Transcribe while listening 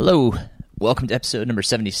Hello, welcome to episode number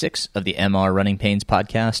 76 of the MR Running Pains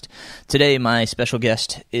podcast. Today, my special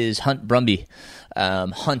guest is Hunt Brumby.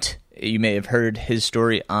 Hunt, you may have heard his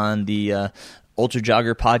story on the Ultra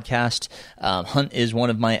Jogger podcast. Hunt is one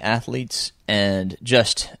of my athletes and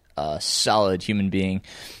just a solid human being.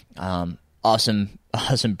 Awesome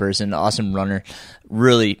person, awesome runner,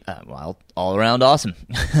 really, all around awesome.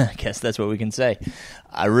 I guess that's what we can say.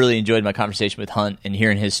 I really enjoyed my conversation with Hunt and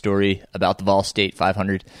hearing his story about the Vol State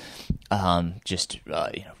 500.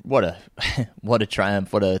 What a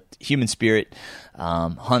triumph, what a human spirit.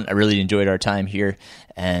 Hunt, I really enjoyed our time here,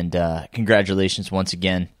 and congratulations once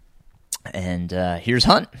again. And here's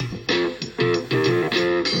Hunt.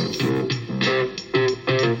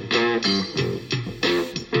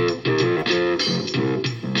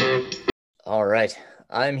 All right.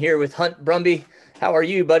 I'm here with Hunt Brumby. How are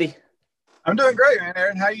you, buddy? I'm doing great, man.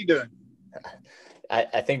 Aaron, how are you doing?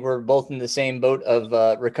 I think we're both in the same boat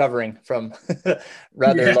of recovering from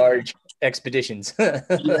rather large expeditions.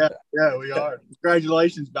 yeah, we are.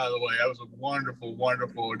 Congratulations, by the way. That was a wonderful,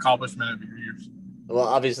 wonderful accomplishment of yours. Well,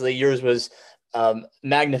 obviously yours was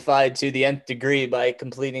magnified to the nth degree by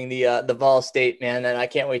completing the Vol State, man. And I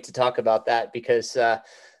can't wait to talk about that because I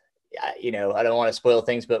don't want to spoil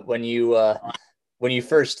things, but when you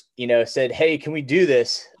first, said, "Hey, can we do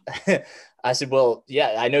this?" I said, "Well,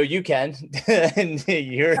 yeah, I know you can." And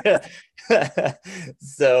you're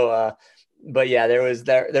so, but yeah, there was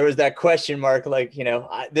that question mark, like,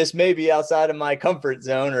 this may be outside of my comfort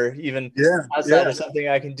zone or even outside of something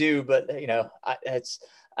I can do, but I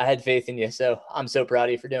had faith in you. So I'm so proud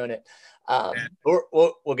of you for doing it.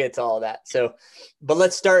 We'll get to all of that. So, but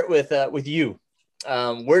let's start with you.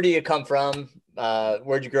 Where do you come from?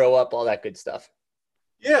 Where'd you grow up? All that good stuff.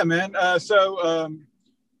 Yeah, man.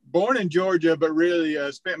 Born in Georgia, but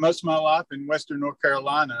really spent most of my life in Western North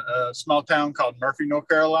Carolina, a small town called Murphy, North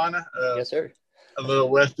Carolina. Yes, sir. A little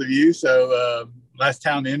west of you. So last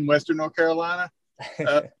town in Western North Carolina.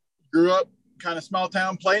 Grew up kind of small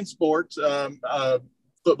town playing sports.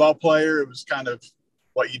 Football player. It was kind of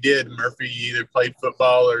what you did in Murphy. You either played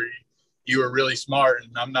football or you were really smart,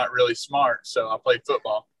 and I'm not really smart, so I played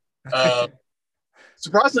football.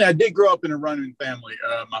 Surprisingly, I did grow up in a running family.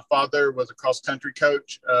 My father was a cross-country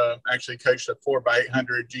coach, actually coached a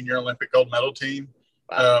 4x800 junior Olympic gold medal team.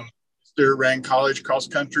 Wow. Sister ran college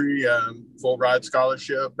cross-country, full ride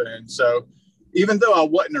scholarship. And so even though I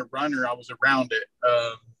wasn't a runner, I was around it.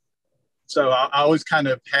 So I always kind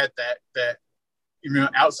of had that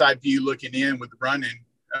outside view looking in with running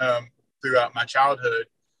throughout my childhood.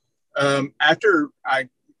 After I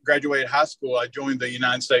graduated high school, I joined the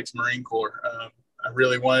United States Marine Corps. I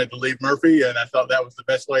really wanted to leave Murphy, and I thought that was the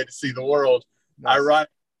best way to see the world. Nice.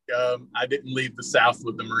 Ironically, I didn't leave the South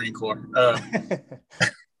with the Marine Corps.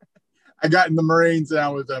 I got in the Marines, and I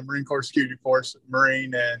was a Marine Corps Security Force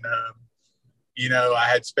Marine, and, I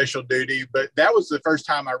had special duty. But that was the first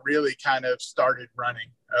time I really kind of started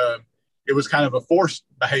running. It was kind of a forced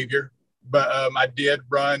behavior, but I did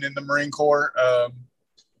run in the Marine Corps.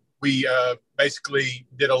 We basically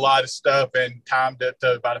did a lot of stuff and timed it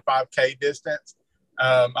to about a 5K distance.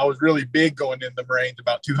 I was really big going in the Marines,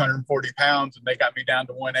 about 240 pounds, and they got me down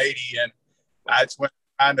to 180. And that's when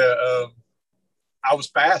I was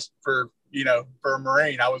fast for a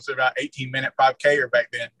Marine. I was about 18-minute 5K-er back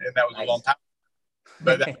then, and that was a long time.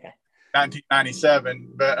 But that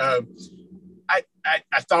 1997. But I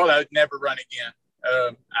thought I would never run again.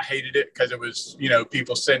 I hated it because it was,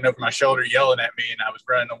 people sitting over my shoulder yelling at me, and I was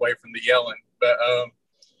running away from the yelling. But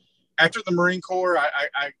after the Marine Corps,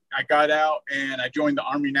 I got out and I joined the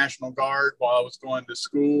Army National Guard while I was going to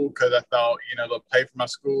school because I thought, they'll pay for my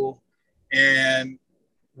school. And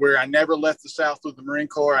where I never left the South with the Marine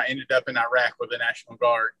Corps, I ended up in Iraq with the National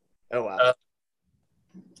Guard. Oh, wow.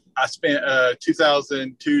 I spent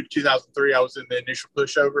 2002, 2003, I was in the initial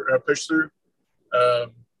push through.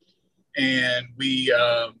 And we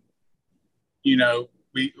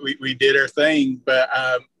did our thing, but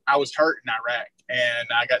I was hurt in Iraq and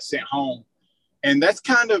I got sent home. And that's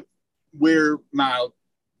kind of where my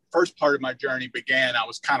first part of my journey began. I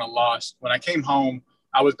was kind of lost. When I came home,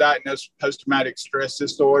 I was diagnosed with post-traumatic stress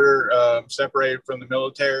disorder, separated from the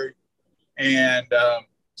military, and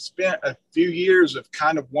spent a few years of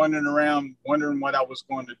kind of wandering around, wondering what I was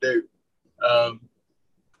going to do.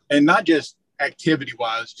 And not just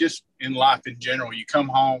activity-wise, just in life in general. You come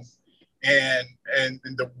home, and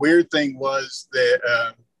the weird thing was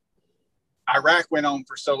that Iraq went on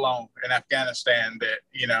for so long, in Afghanistan, that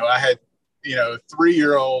I had a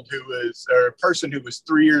 3-year-old a person who was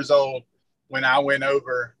 3 years old when I went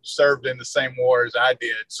over, served in the same war as I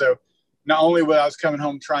did. So not only when I was coming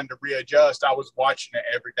home trying to readjust, I was watching it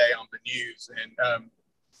every day on the news. And,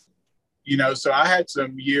 so I had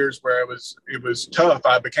some years where it was tough.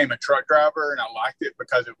 I became a truck driver and I liked it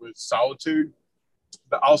because it was solitude.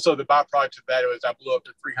 But also the byproduct of that was I blew up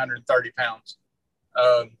to 330 pounds.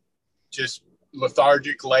 Just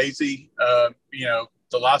lethargic, lazy.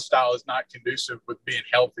 The lifestyle is not conducive with being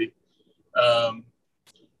healthy.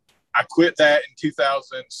 I quit that in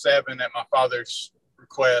 2007 at my father's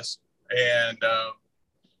request and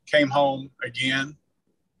came home again.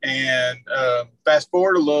 And fast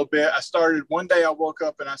forward a little bit, one day I woke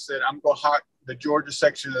up and I said, I'm going to hike the Georgia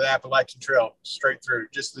section of the Appalachian Trail straight through,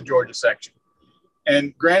 just the Georgia section.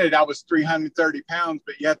 And granted, I was 330 pounds,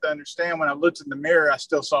 but you have to understand when I looked in the mirror, I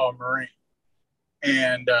still saw a Marine.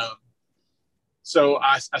 And so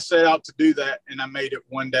I set out to do that, and I made it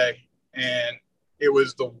one day. And it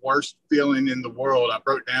was the worst feeling in the world. I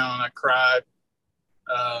broke down, I cried.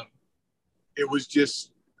 It was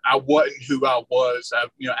just, I wasn't who I was.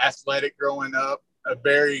 Athletic growing up, a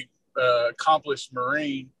very accomplished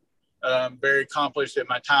Marine, very accomplished at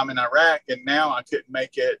my time in Iraq. And now I couldn't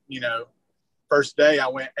make it, first day I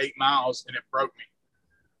went 8 miles and it broke me.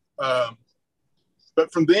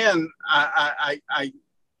 But from then I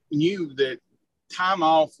knew that time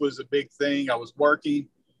off was a big thing. I was working.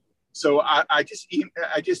 So I just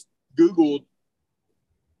Googled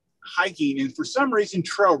hiking, and for some reason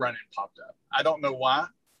trail running popped up. I don't know why,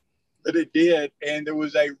 but it did. And there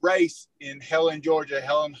was a race in Helen, Georgia,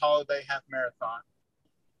 Helen Holiday Half Marathon.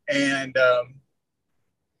 And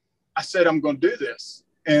I said, I'm going to do this.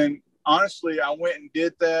 And honestly, I went and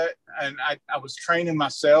did that. And I was training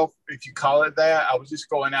myself, if you call it that. I was just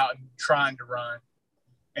going out and trying to run.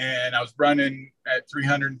 And I was running at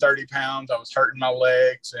 330 pounds. I was hurting my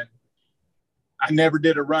legs. And I never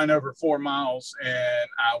did a run over 4 miles. And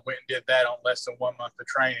I went and did that on less than 1 month of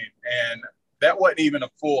training. And that wasn't even a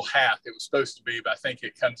full half. It was supposed to be, but I think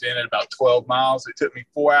it comes in at about 12 miles. It took me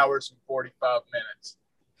 4 hours and 45 minutes.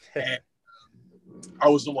 And I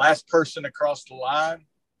was the last person across the line.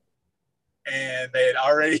 And they had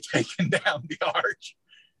already taken down the arch.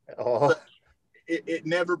 Oh. It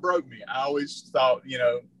never broke me. I always thought,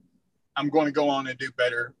 I'm going to go on and do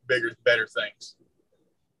better things.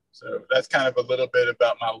 So that's kind of a little bit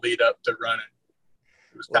about my lead up to running.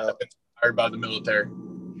 It was kind of inspired by the military.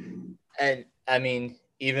 And I mean,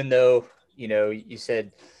 even though, you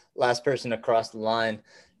said last person across the line,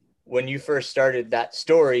 when you first started that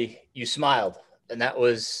story, you smiled. And that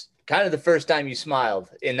was kind of the first time you smiled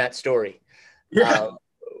in that story. Yeah.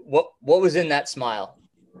 What was in that smile?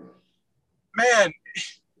 Man,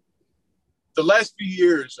 the last few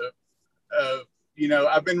years of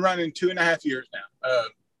I've been running 2.5 years now.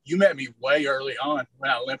 You met me way early on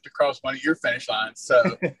when I limped across one of your finish lines. So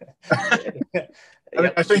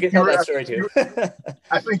I think you tell that story too.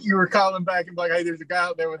 I think you were calling back and like, hey, there's a guy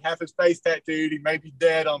out there with half his face tattooed. He may be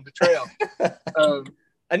dead on the trail.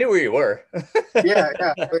 I knew where you were. Yeah.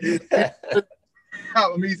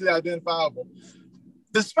 I'm easily identifiable.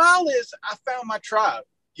 The smile is I found my tribe.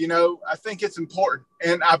 I think it's important.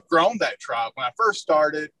 And I've grown that tribe. When I first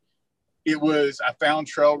started, I found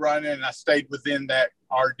trail running and I stayed within that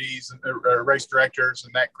RDs, race directors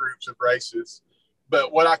and that groups of races.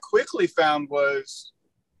 But what I quickly found was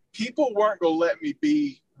people weren't going to let me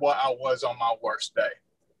be what I was on my worst day.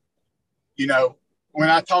 When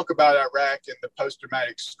I talk about Iraq and the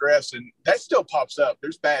post-traumatic stress, and that still pops up,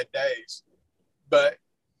 there's bad days. But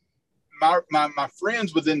my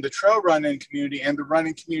friends within the trail running community and the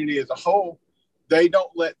running community as a whole, they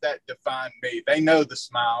don't let that define me. They know the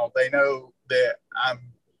smile. They know that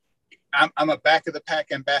I'm a back of the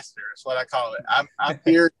pack ambassador. That's what I call it. I'm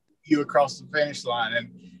here to you across the finish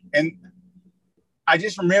line. And I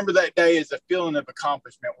just remember that day as a feeling of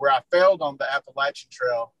accomplishment where I failed on the Appalachian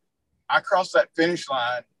Trail. I crossed that finish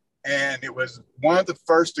line and it was one of the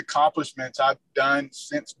first accomplishments I've done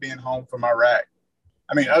since being home from Iraq.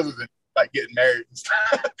 I mean, other than like getting married and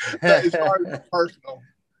stuff, but as far as personal,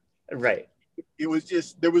 right. It was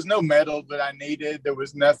just, there was no medal that I needed. There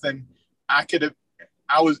was nothing I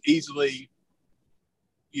was easily,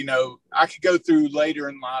 I could go through later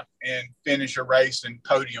in life and finish a race and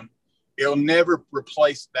podium. It'll never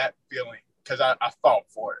replace that feeling because I fought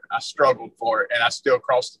for it. I struggled for it and I still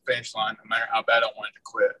crossed the finish line no matter how bad I wanted to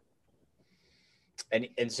quit.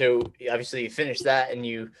 And so obviously you finished that and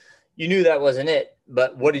you knew that wasn't it,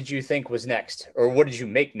 but what did you think was next, or what did you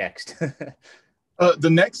make next? The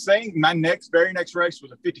next thing, my very next race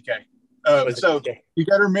was a 50K. So 50K. You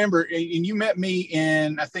got to remember, and you met me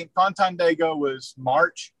in, I think Fontandego was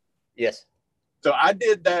March. Yes. So I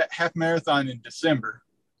did that half marathon in December.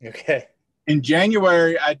 Okay. In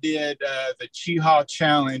January, I did the Cheehaw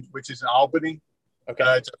Challenge, which is in Albany. Okay.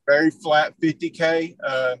 It's a very flat 50K.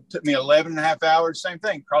 Took me 11 and a half hours. Same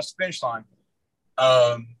thing, cross the finish line.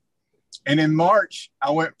 And in March,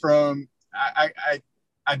 I went from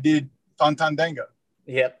I did Fontandango.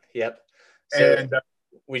 Yep. So And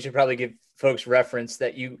we should probably give folks reference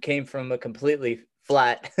that you came from a completely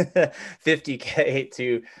flat 50K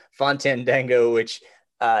to Fontandango, which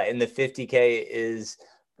in the 50K is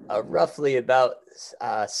roughly about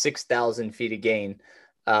 6,000 feet of gain.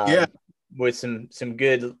 yeah, With some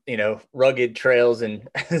good, rugged trails and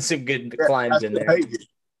some good climbs in there.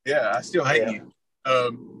 Yeah, I still hate you.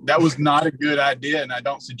 That was not a good idea, and I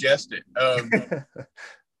don't suggest it.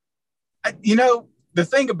 The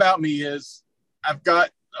thing about me is I've got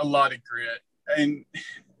a lot of grit, and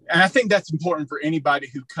I think that's important for anybody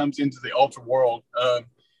who comes into the ultra world. I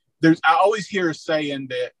always hear a saying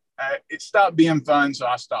that it stopped being fun, so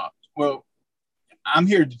I stopped. Well, I'm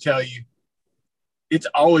here to tell you, it's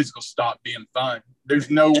always going to stop being fun.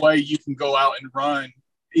 There's no way you can go out and run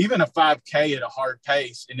even a 5K at a hard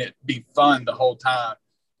pace and it be fun the whole time.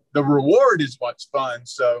 The reward is what's fun.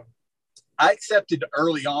 So I accepted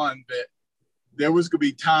early on that there was going to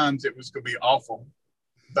be times it was going to be awful,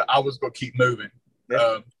 but I was going to keep moving.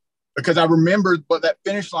 Because I remembered what that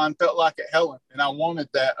finish line felt like at Helen, and I wanted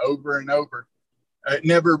that over and over. It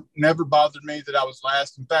never bothered me that I was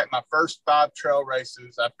last. In fact, my first 5 trail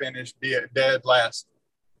races, I finished dead last.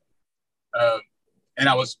 And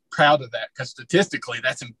I was proud of that because statistically,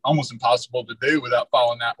 that's almost impossible to do without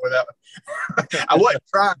falling out. I wasn't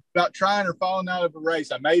trying or falling out of a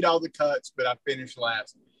race. I made all the cuts, but I finished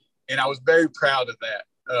last, and I was very proud of that.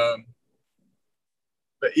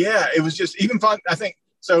 But yeah, it was just even fun. I think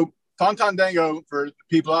so. Fontandango, for the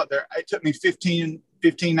people out there, it took me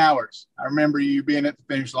 15 hours. I remember you being at the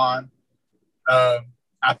finish line. I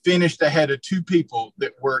finished ahead of 2 people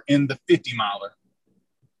that were in the 50 miler.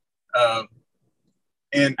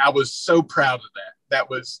 And I was so proud of that. That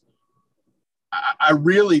was,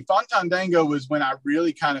 Fontandango was when I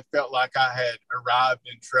really kind of felt like I had arrived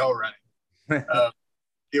in trail running.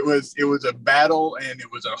 It was a battle and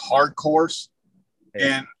it was a hard course.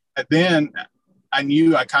 Yeah. And then I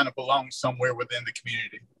knew I kind of belonged somewhere within the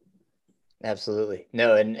community. Absolutely.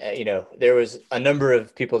 No. And, there was a number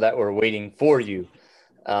of people that were waiting for you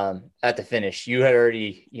at the finish. You had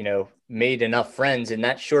already, made enough friends in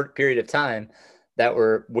that short period of time that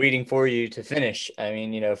were waiting for you to finish. I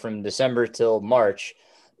mean, from December till March,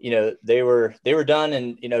 they were done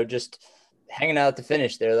and, just hanging out at the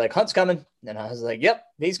finish. They're like, Hunt's coming. And I was like, yep,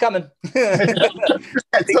 he's coming. I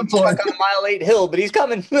think he's stuck on a mile 8 hill, but he's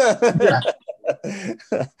coming.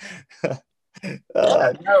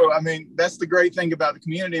 No, I mean, that's the great thing about the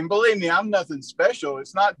community. And believe me, I'm nothing special.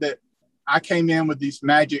 It's not that I came in with this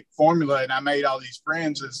magic formula and I made all these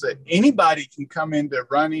friends. It's that anybody can come into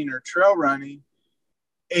running or trail running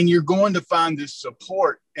and you're going to find this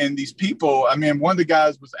support and these people. I mean, one of the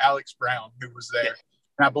guys was Alex Brown, who was there.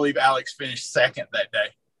 And I believe Alex finished second that day.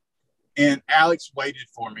 And Alex waited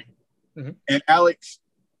for me. Mm-hmm. And Alex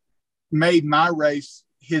made my race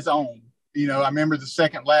his own. I remember the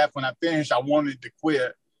second lap when I finished, I wanted to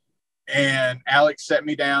quit. And Alex sat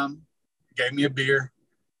me down, gave me a beer,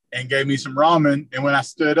 and gave me some ramen. And when I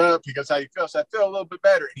stood up, he goes, how you feel? So I feel a little bit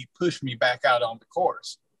better. And he pushed me back out on the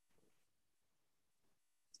course.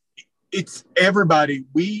 It's everybody.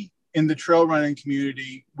 We in the trail running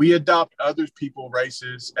community, we adopt other people's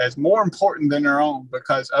races as more important than our own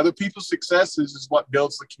because other people's successes is what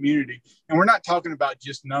builds the community. And we're not talking about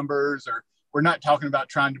just numbers, or we're not talking about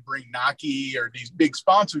trying to bring Nike or these big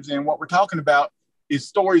sponsors in. What we're talking about is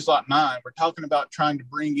stories like mine. We're talking about trying to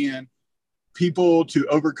bring in people to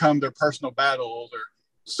overcome their personal battles, or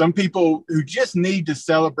some people who just need to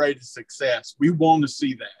celebrate a success. We want to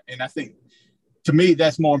see that. And I think, to me,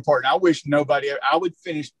 that's more important. I wish I would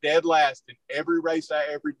finish dead last in every race I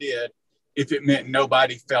ever did if it meant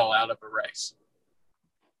nobody fell out of a race.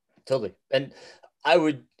 Totally. And I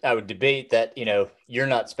would debate that, you're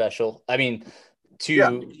not special. I mean,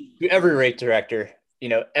 to every race director,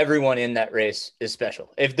 everyone in that race is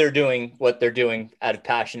special if they're doing what they're doing out of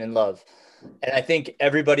passion and love. And I think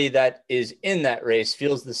everybody that is in that race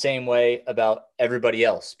feels the same way about everybody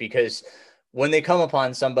else, because when they come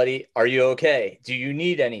upon somebody, are you okay? Do you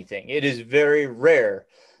need anything? It is very rare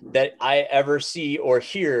that I ever see or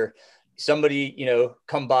hear somebody,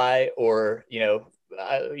 come by or,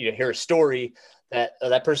 hear a story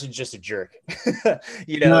that person's just a jerk.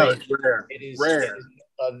 No, it's rare. It is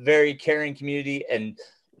a very caring community. And,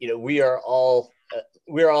 we're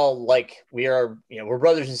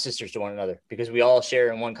brothers and sisters to one another because we all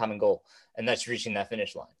share in one common goal, and that's reaching that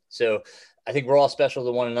finish line. So I think we're all special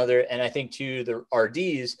to one another. And I think to the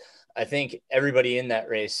RDs, I think everybody in that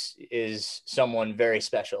race is someone very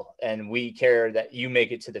special, and we care that you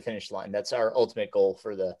make it to the finish line. That's our ultimate goal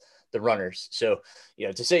for the runners. So,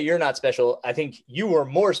 to say you're not special, I think you were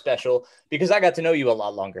more special because I got to know you a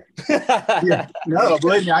lot longer. Yeah, no,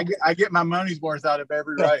 believe me, I get my money's worth out of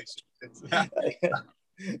every race.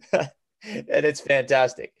 And it's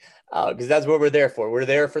fantastic because that's what we're there for. We're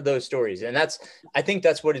there for those stories. And I think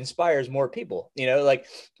that's what inspires more people. Like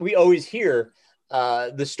we always hear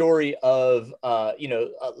the story of,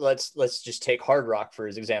 let's just take Hard Rock for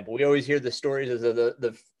his example. We always hear the stories of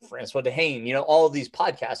the Francois Dehane, all of these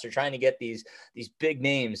podcasts are trying to get these big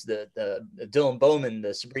names, the Dylan Bowman,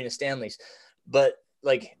 the Sabrina Stanleys. But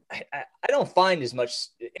like, I don't find as much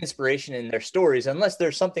inspiration in their stories unless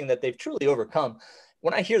there's something that they've truly overcome.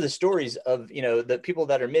 When I hear the stories of, the people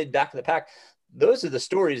that are back of the pack, those are the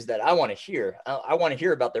stories that I want to hear. I want to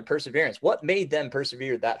hear about their perseverance. What made them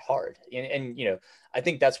persevere that hard? And I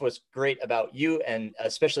think that's what's great about you, and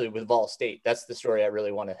especially with Vol State. That's the story I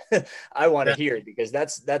really want to to hear, because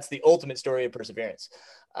that's the ultimate story of perseverance.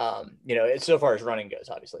 It's so far as running goes,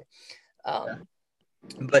 obviously.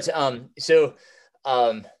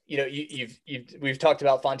 We've talked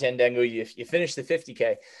about Fontainebleau. You finished the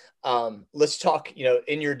 50K. Let's talk,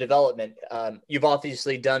 in your development, you've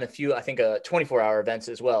obviously done a few, I think, 24-hour events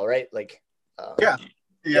as well, right? Like, yeah.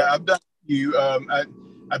 I've done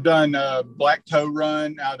I've done Black Toe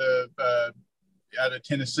Run out of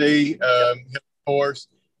Tennessee, course.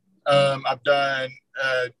 I've done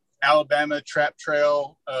Alabama Trap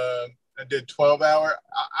Trail. I did 12-hour.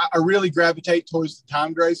 I really gravitate towards the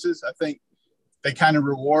timed races. I think they kind of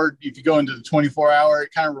reward, if you go into the 24-hour,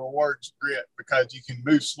 it kind of rewards grit because you can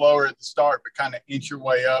move slower at the start, but kind of inch your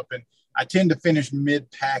way up. And I tend to finish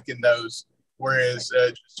mid-pack in those, whereas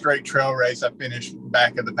straight trail race, I finish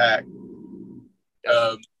back of the pack.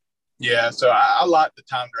 So I like the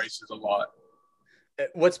timed races a lot.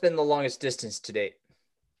 What's been the longest distance to date?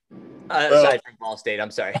 Aside from Ball State, I'm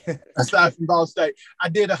sorry. Aside from Ball State, I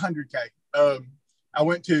did 100K. I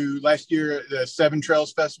went to last year the Seven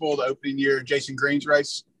Trails Festival, the opening year Jason Green's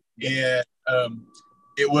race, and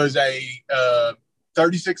it was a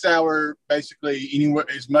 36-hour, basically anywhere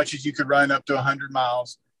as much as you could run up to 100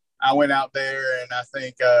 miles. I went out there, and I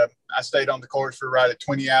think I stayed on the course for right at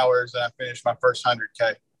 20 hours, and I finished my first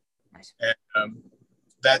 100K. Nice. And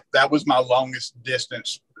that was my longest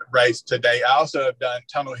distance race to date. I also have done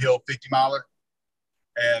Tunnel Hill 50 miler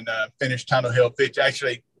and finished Tunnel Hill 50.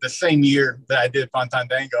 Actually, the same year that I did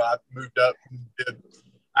Fontainebleau, I moved up and did.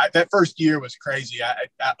 That first year was crazy. I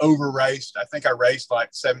over raced. I think I raced like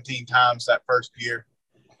 17 times that first year.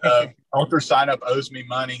 Ultra Sign Up owes me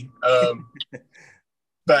money.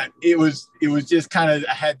 But it was just kind of,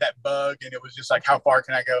 I had that bug, and it was just like, how far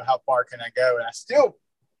can I go? How far can I go? And I still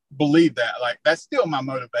believe that. Like, that's still my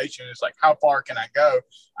motivation. It's like, how far can I go?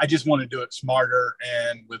 I just want to do it smarter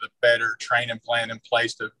and with a better training plan in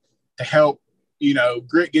place to help.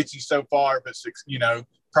 Grit gets you so far, but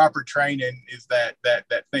proper training is that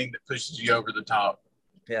thing that pushes you over the top.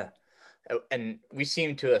 Yeah. And we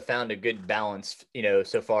seem to have found a good balance,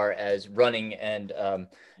 so far as running and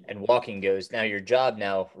walking goes. Now your job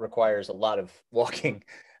now requires a lot of walking.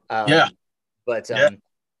 But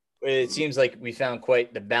it seems like we found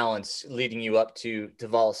quite the balance leading you up to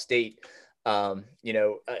Vol State.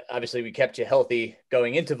 Obviously we kept you healthy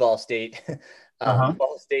going into Vol State.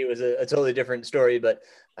 Vol State was a totally different story, but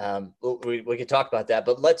we could talk about that.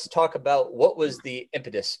 But let's talk about what was the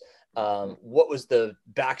impetus. What was the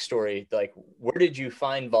backstory? Like, where did you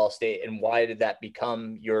find Vol State, and why did that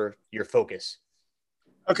become your focus?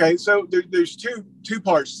 Okay, so there's two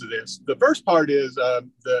parts to this. The first part is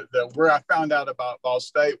the where I found out about Vol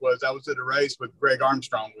State was I was at a race with Greg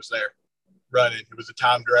Armstrong was there running. It was a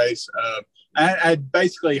timed race. I'd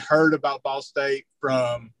basically heard about Vol State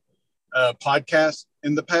from podcasts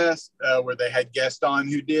in the past where they had guests on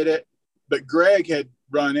who did it, but Greg had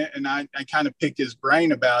run it, and I kind of picked his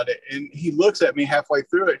brain about it, and he looks at me halfway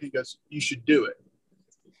through it, and he goes, "You should do it."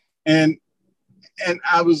 And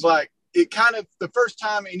I was like, it kind of, the first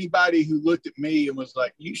time anybody who looked at me and was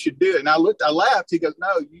like, "You should do it," and I laughed. He goes,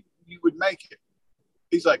 "No, you would make it."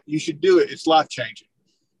 He's like, "You should do it. It's life changing."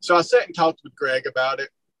 So I sat and talked with Greg about it.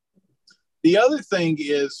 The other thing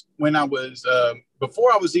is, when I was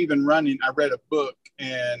before I was even running, I read a book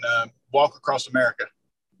and Walk Across America.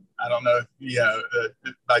 I don't know,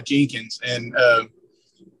 by Jenkins. And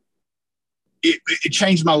it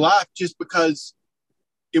changed my life just because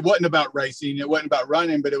it wasn't about racing. It wasn't about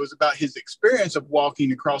running, but it was about his experience of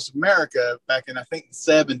walking across America back in, I think, the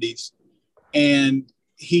 70s. And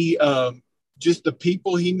he, just the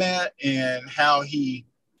people he met and how he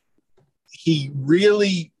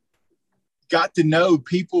really got to know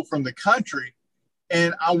people from the country.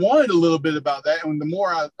 And I wanted a little bit about that. And the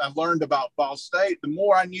more I learned about Ball State, the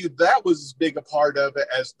more I knew that was as big a part of it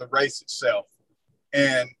as the race itself.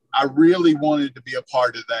 And I really wanted to be a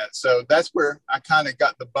part of that. So that's where I kind of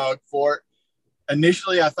got the bug for it.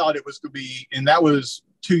 Initially, I thought it was going to be, and that was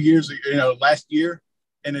 2 years ago, last year.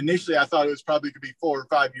 And initially, I thought it was probably going to be 4 or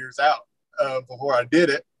 5 years out before I did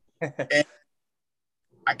it. And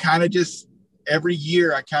I kind of just, every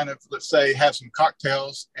year I kind of, let's say, have some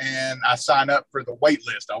cocktails and I sign up for the wait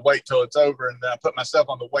list. I'll wait till it's over and then I put myself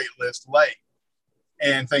on the wait list late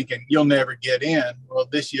and thinking you'll never get in. Well,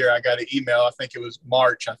 this year I got an email. I think it was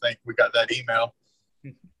March. I think we got that email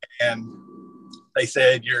and they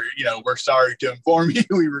said, we're sorry to inform you.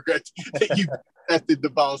 We regret that you accepted the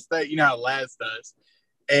Ball State. You know how Laz does.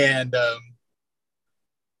 And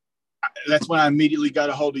that's when I immediately got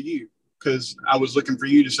a hold of you because I was looking for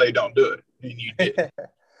you to say, don't do it. And you did.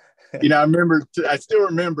 I still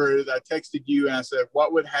remember that I texted you and I said,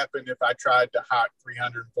 what would happen if I tried to hike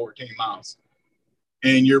 314 miles?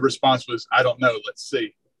 And your response was, I don't know. Let's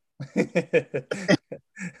see.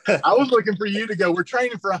 I was looking for you to go, we're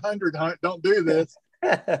training for 100, Hunt. Don't do this.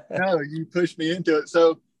 No, you pushed me into it.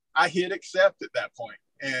 So I hit accept at that point.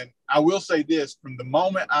 And I will say this, from the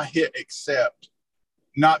moment I hit accept,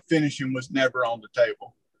 not finishing was never on the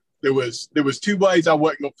table. There was 2 ways I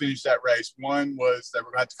wasn't going to finish that race. One was that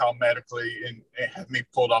we're going to have to call medically and have me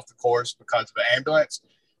pulled off the course because of an ambulance.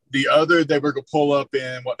 The other, they were going to pull up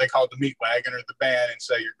in what they called the meat wagon or the van and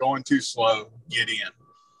say, you're going too slow, get in.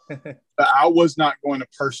 But I was not going to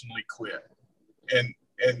personally quit. And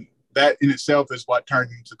that in itself is what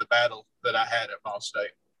turned into the battle that I had at Ball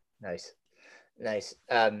State. Nice.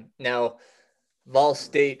 Now, Vol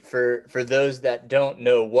State, for those that don't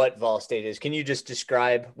know what Vol State is, can you just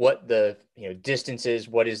describe what the distance is,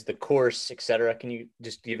 what is the course, etc.? Can you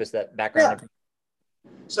just give us that background? Yeah.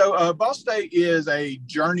 So Ball State is a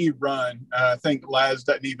journey run. I think Laz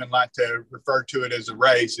doesn't even like to refer to it as a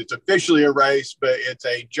race. It's officially a race, but it's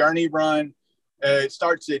a journey run. It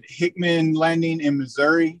starts at Hickman Landing in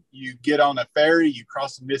Missouri. You get on a ferry, you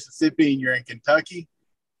cross the Mississippi, and you're in Kentucky.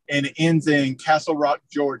 And it ends in Castle Rock,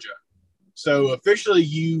 Georgia. So officially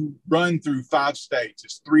you run through 5 states.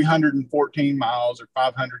 It's 314 miles or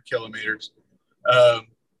 500 kilometers or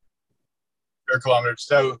kilometers.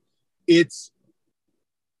 So it's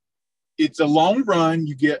a long run.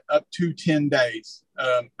 You get up to 10 days.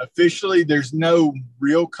 Officially, there's no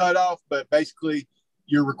real cutoff, but basically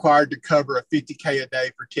you're required to cover a 50K a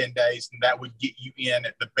day for 10 days, and that would get you in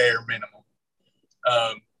at the bare minimum.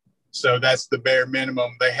 So that's the bare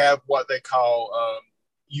minimum. They have what they call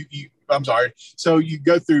So you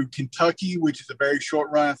go through Kentucky, which is a very short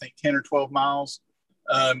run, I think 10 or 12 miles.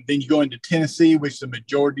 Then you go into Tennessee, which the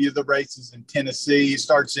majority of the races in Tennessee. It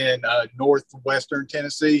starts in northwestern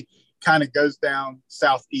Tennessee, kind of goes down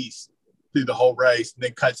southeast through the whole race, and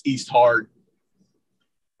then cuts east hard.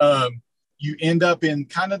 You end up in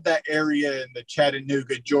kind of that area in the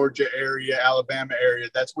Chattanooga, Georgia area, Alabama area.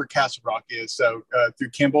 That's where Castle Rock is. So through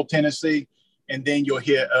Kimball, Tennessee, and then you'll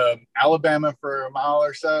hit Alabama for a mile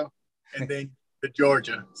or so, and then to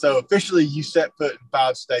Georgia. So officially you set foot in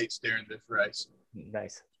 5 states during this race.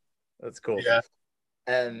 Nice. That's cool. Yeah.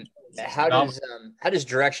 How does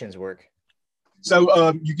directions work?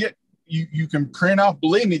 So you can print off.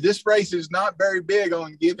 Believe me, this race is not very big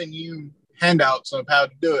on giving you handouts of how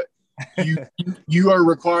to do it. You are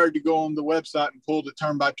required to go on the website and pull the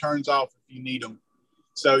turn by turns off if you need them.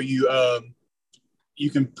 So you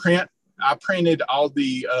can print. I printed all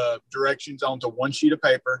the directions onto one sheet of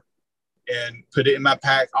paper and put it in my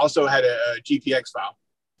pack. Also had a GPX file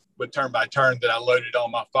with turn by turn that I loaded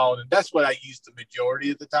on my phone, and that's what I used the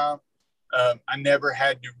majority of the time. I never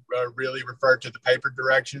had to really refer to the paper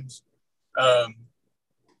directions.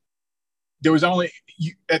 There was only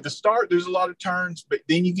at the start, there's a lot of turns, but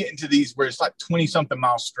then you get into these where it's like 20 something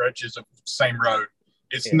mile stretches of the same road.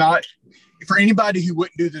 It's not for anybody who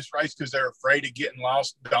wouldn't do this race because they're afraid of getting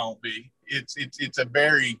lost. Don't be. It's a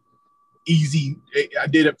very easy. I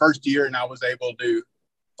did it first year and I was able to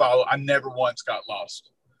follow. I never once got lost.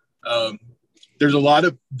 There's a lot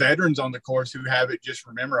of veterans on the course who have it just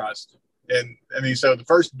memorized. And I mean, so the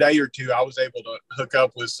first day or two, I was able to hook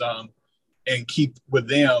up with some and keep with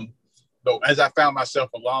them. But as I found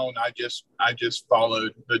myself alone, I just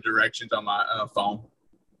followed the directions on my phone.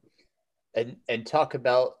 And talk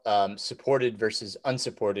about supported versus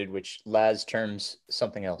unsupported, which Laz terms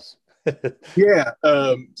something else. Yeah.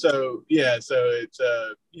 So it's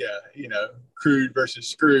crewed versus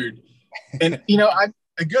screwed. And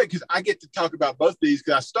good, because I get to talk about both of these,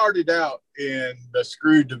 because I started out in the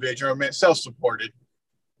screw division, or I meant self-supported.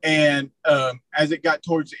 And as it got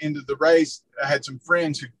towards the end of the race, I had some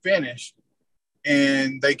friends who finished,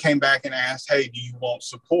 and they came back and asked, hey, do you want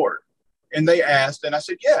support? And they asked, and I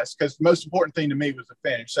said, yes, because the most important thing to me was the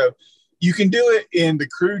finish. So you can do it in the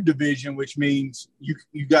crew division, which means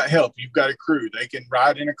you got help. You've got a crew. They can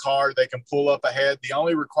ride in a car. They can pull up ahead. The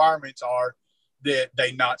only requirements are that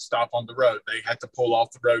they not stop on the road. They have to pull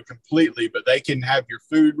off the road completely, but they can have your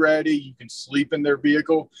food ready. You can sleep in their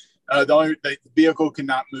vehicle. The vehicle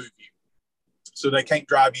cannot move you, so they can't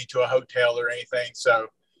drive you to a hotel or anything. So,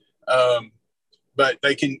 but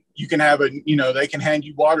they can hand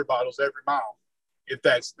you water bottles every mile if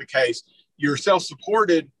that's the case. You're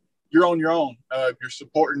self-supported. You're on your own. You're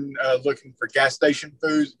supporting, looking for gas station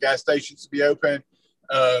foods, gas stations to be open.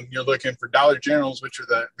 You're looking for Dollar Generals, which are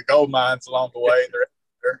the gold mines along the way.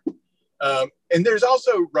 They're and there's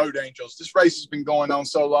also road angels. This race has been going on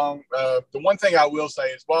so long. The one thing I will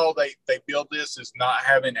say is, while they build this as not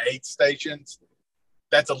having aid stations,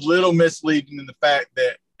 that's a little misleading in the fact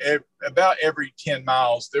that about every 10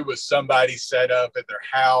 miles, there was somebody set up at their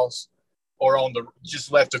house or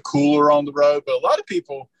just left a cooler on the road. But a lot of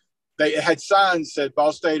people, they had signs that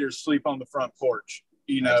Ball Staters sleep on the front porch,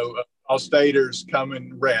 Ball Staters come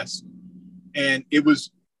and rest. And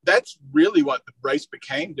that's really what the race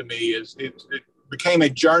became to me. Is it became a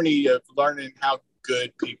journey of learning how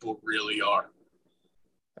good people really are.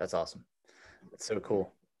 That's awesome. That's so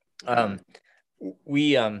cool.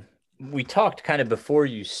 We talked kind of before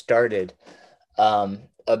you started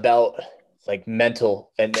about like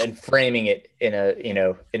mental and framing it in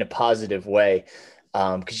a positive way.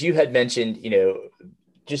 Because you had mentioned,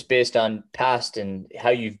 just based on past and how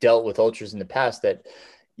you've dealt with ultras in the past, that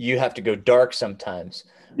you have to go dark sometimes.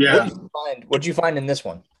 Yeah. What did you find in this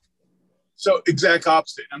one? So exact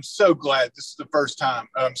opposite. I'm so glad this is the first time.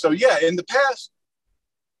 In the past,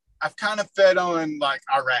 I've kind of fed on like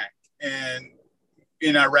Iraq, and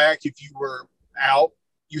in Iraq, if you were out,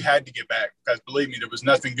 you had to get back, because believe me, there was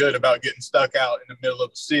nothing good about getting stuck out in the middle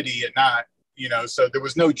of a city at night, so there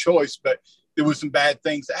was no choice, but there was some bad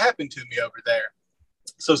things that happened to me over there.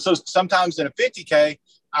 So sometimes in a 50K,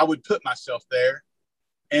 I would put myself there,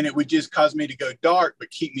 and it would just cause me to go dark, but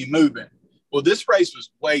keep me moving. Well, this race was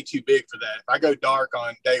way too big for that. If I go dark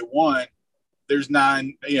on day one, there's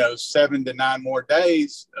 7 to 9 more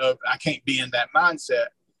days of I can't be in that mindset.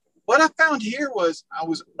 What I found here was I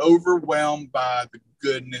was overwhelmed by the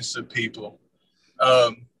goodness of people.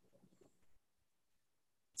 For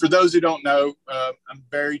those who don't know, I'm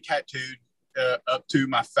very tattooed up to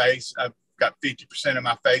my face. I've got 50% of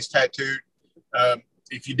my face tattooed.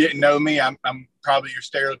 If you didn't know me, I'm probably your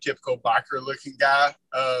stereotypical biker-looking guy.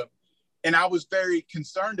 And I was very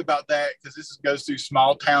concerned about that, because this goes through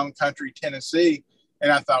small town country Tennessee.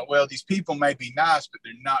 And I thought, well, these people may be nice, but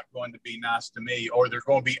they're not going to be nice to me, or they're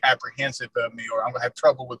going to be apprehensive of me, or I'm going to have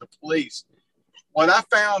trouble with the police. What I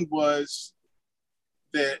found was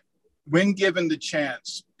that when given the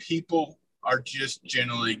chance, people are just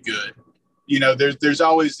generally good. There's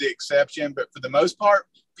always the exception, but for the most part,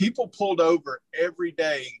 people pulled over every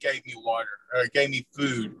day and gave me water or gave me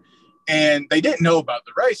food. And they didn't know about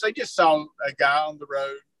the race. They just saw a guy on the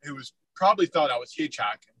road who probably thought I was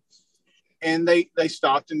hitchhiking. And they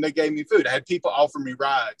stopped and they gave me food. I had people offer me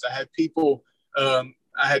rides. I had people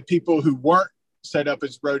who weren't set up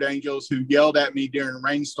as road angels who yelled at me during a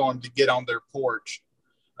rainstorm to get on their porch.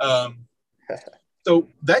 So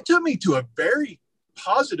that took me to a very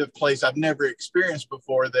positive place I've never experienced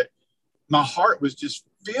before, that my heart was just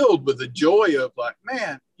filled with the joy of like,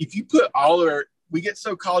 man, if you put we get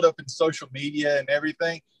so caught up in social media and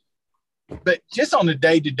everything, but just on a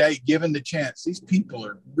day-to-day, given the chance, these people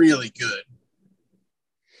are really good.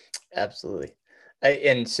 Absolutely.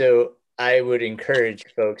 And so I would encourage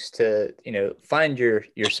folks to, find your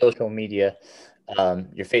social media,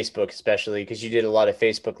 your Facebook, especially because you did a lot of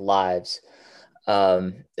Facebook lives.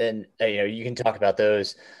 And, you can talk about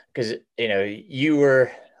those because,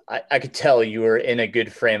 I could tell you were in a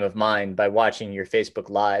good frame of mind by watching your Facebook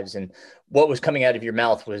lives, and what was coming out of your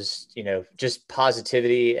mouth was, just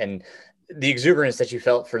positivity and the exuberance that you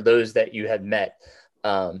felt for those that you had met.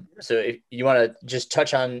 So if you want to just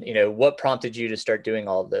touch on, what prompted you to start doing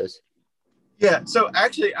all of those? Yeah. So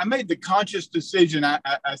actually I made the conscious decision. I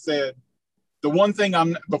said, the one thing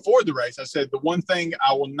before the race, I said, the one thing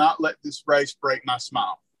I will not let this race break my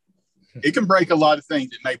smile. It can break a lot of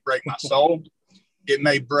things. It may break my soul. It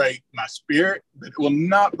may break my spirit, but it will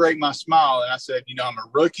not break my smile. And I said, I'm a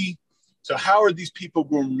rookie. So how are these people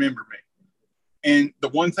going to remember me? And the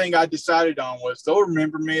one thing I decided on was they'll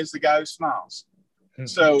remember me as the guy who smiles.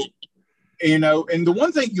 So, and the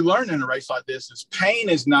one thing you learn in a race like this is pain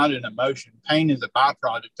is not an emotion. Pain is a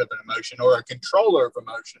byproduct of an emotion or a controller of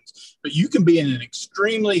emotions. But you can be in an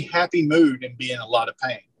extremely happy mood and be in a lot of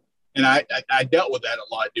pain. And I dealt with that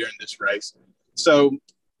a lot during this race. So,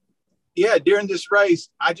 yeah, during this race,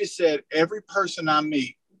 I just said, every person I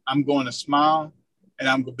meet, I'm going to smile and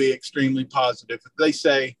I'm going to be extremely positive. If they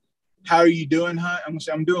say, how are you doing, Hunt? I'm going to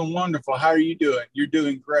say, I'm doing wonderful. How are you doing? You're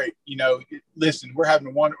doing great. Listen, we're having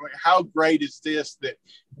a wonderful. How great is this that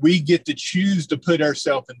we get to choose to put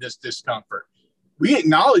ourselves in this discomfort? We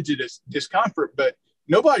acknowledge it as discomfort, but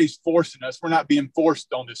nobody's forcing us. We're not being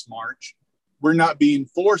forced on this march. We're not being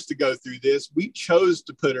forced to go through this. We chose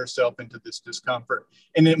to put ourselves into this discomfort.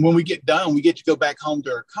 And then when we get done, we get to go back home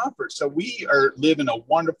to our comfort. So we are living a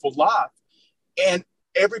wonderful life. And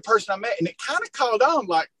every person I met, and it kind of called on,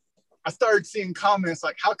 like, I started seeing comments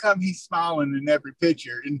like, how come he's smiling in every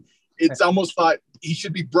picture? And it's almost like he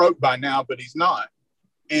should be broke by now, but he's not.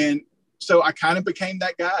 And so I kind of became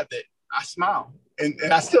that guy that I smile. And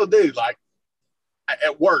I still do. Like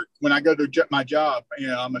at work, when I go to my job,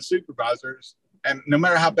 I'm a supervisor. And no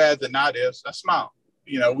matter how bad the night is, I smile.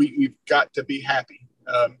 We've got to be happy.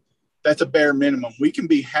 That's a bare minimum. We can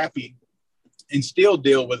be happy and still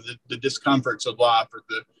deal with the discomforts of life or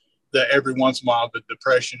the every once in a while, the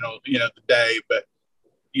depression or, the day, but,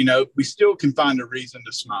 we still can find a reason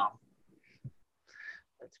to smile.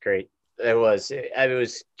 That's great. It was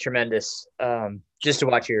tremendous. Just to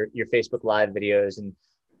watch your Facebook Live videos. And,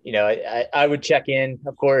 I would check in,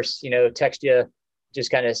 of course, text you, just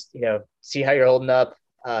kind of, see how you're holding up.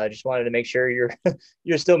 Just wanted to make sure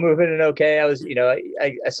you're still moving and okay. I was,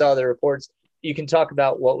 I saw the reports. You can talk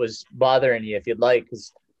about what was bothering you if you'd like,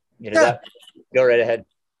 because, go right ahead.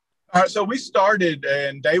 All right, so we started,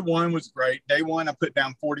 and day one was great. Day one, I put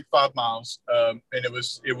down 45 miles, and it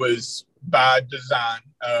was by design.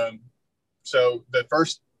 So the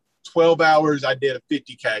first 12 hours, I did a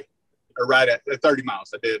 50K, or right at 30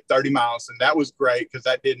 miles. I did 30 miles, and that was great because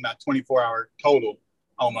that did my 24-hour total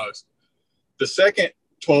almost. The second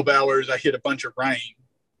 12 hours, I hit a bunch of rain,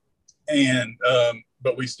 and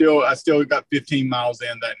but I still got 15 miles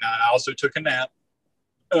in that night. I also took a nap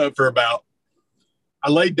I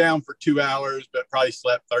laid down for 2 hours, but probably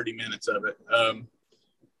slept 30 minutes of it.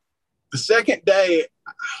 The second day,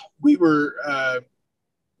 we were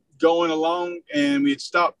going along, and we had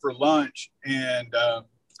stopped for lunch, and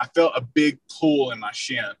I felt a big pull in my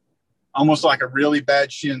shin, almost like a really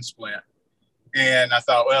bad shin splint. And I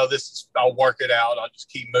thought, well, I'll work it out. I'll just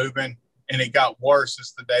keep moving. And it got worse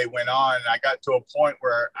as the day went on. And I got to a point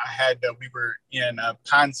where we were in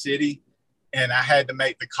Pine City, and I had to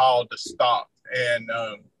make the call to stop and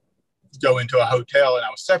go into a hotel. And I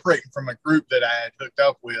was separating from a group that I had hooked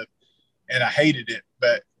up with, and I hated it,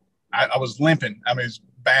 but I was limping. I mean, it was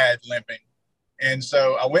bad limping. And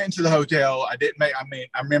so I went into the hotel. I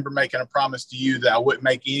remember making a promise to you that I wouldn't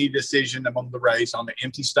make any decision among the race on the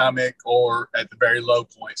empty stomach or at the very low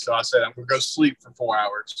point. So I said, I'm going to go sleep for 4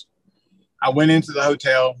 hours. I went into the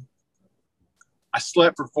hotel. I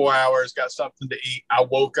slept for 4 hours, got something to eat. I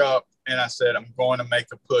woke up and I said, I'm going to make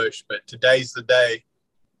a push, but today's the day.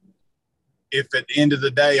 If at the end of the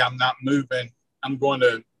day I'm not moving, I'm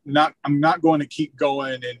not going to keep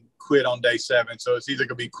going and quit on day 7. So it's either going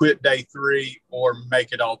to be quit day 3 or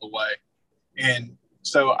make it all the way. And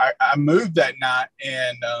so I moved that night,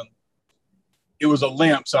 and it was a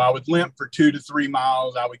limp. So I would limp for 2 to 3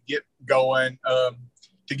 miles. I would get going.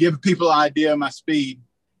 To give people an idea of my speed,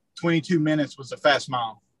 22 minutes was a fast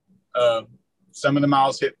mile. Some of the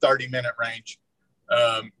miles hit 30-minute range.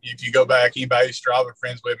 If you go back, anybody who's Strava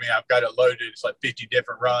friends with me, I've got it loaded. It's like 50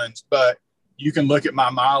 different runs, but you can look at my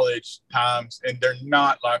mileage times, and they're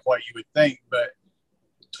not like what you would think, but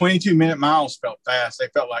 22-minute miles felt fast. They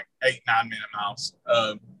felt like 8-9 minute miles.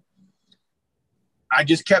 I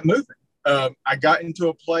just kept moving. I got into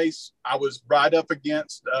a place, I was right up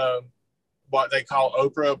against what they call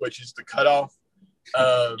Oprah, which is the cutoff.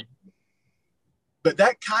 But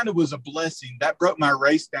that kind of was a blessing. That broke my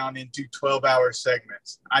race down into 12-hour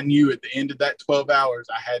segments. I knew at the end of that 12 hours,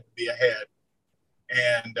 I had to be ahead.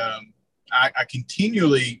 And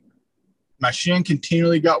my shin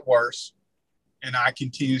continually got worse, and I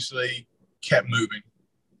continuously kept moving.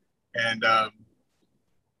 And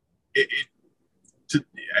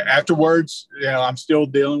afterwards, I'm still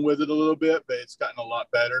dealing with it a little bit, but it's gotten a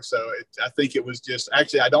lot better. So I think it was just,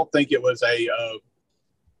 actually, I don't think it was a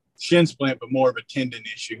shin splint, but more of a tendon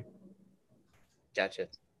issue. Gotcha.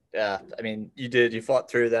 Yeah. I mean, you fought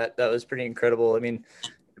through that. That was pretty incredible. I mean,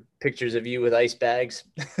 pictures of you with ice bags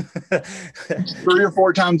 3 or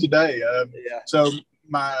 4 times a day. Yeah. So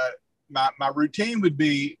my my routine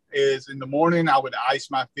is in the morning, I would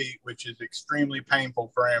ice my feet, which is extremely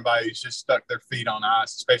painful for anybody who's just stuck their feet on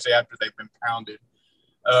ice, especially after they've been pounded.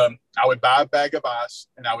 I would buy a bag of ice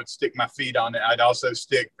and I would stick my feet on it. I'd also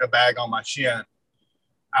stick a bag on my shin.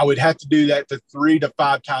 I would have to do that to 3 to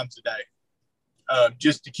 5 times a day,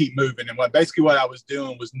 just to keep moving. And what I was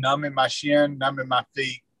doing was numbing my shin, numbing my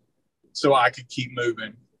feet so I could keep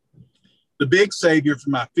moving. The big savior for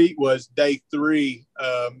my feet was day 3.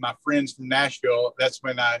 My friends from Nashville, that's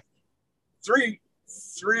when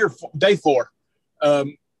day 4,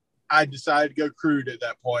 I decided to go crude at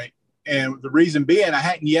that point. And the reason being, I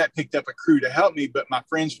hadn't yet picked up a crew to help me, but my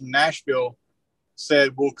friends from Nashville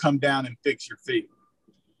said, we'll come down and fix your feet.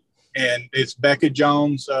 And it's Becca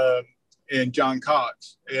Jones and John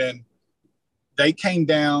Cox. And they came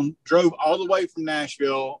down, drove all the way from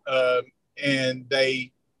Nashville, and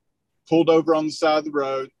they pulled over on the side of the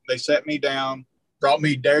road. They set me down, brought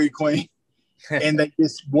me Dairy Queen, and they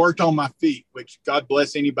just worked on my feet, which God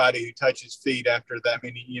bless anybody who touches feet after that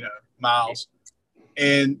many, miles.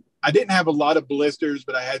 And I didn't have a lot of blisters,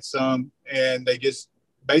 but I had some, and they just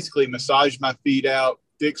basically massaged my feet out,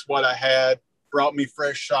 fixed what I had, brought me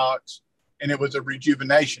fresh socks, and it was a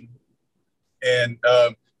rejuvenation. And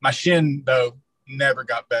my shin, though, never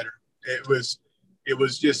got better. It was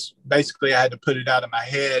just basically I had to put it out of my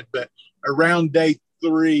head. But around day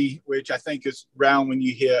 3, which I think is around when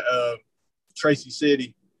you hit Tracy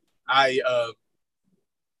City,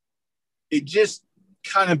 it just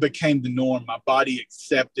kind of became the norm. My body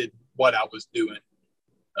accepted what I was doing.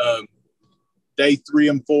 Day 3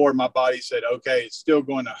 and 4, my body said, okay, it's still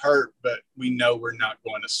going to hurt, but we know we're not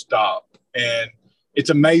going to stop. And it's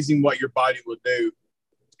amazing what your body will do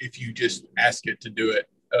if you just ask it to do it.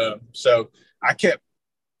 So I kept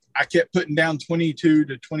putting down 22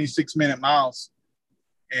 to 26 minute miles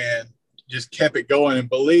and just kept it going. And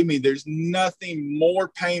believe me, there's nothing more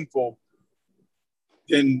painful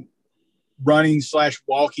than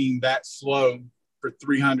running/walking that slow for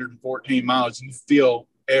 314 miles. You feel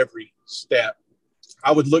every step.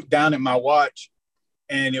 I would look down at my watch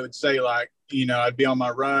and it would say I'd be on my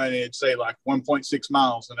run and it'd say 1.6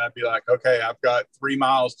 miles. And I'd be like, okay, I've got 3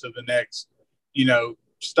 miles to the next,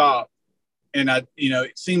 stop. And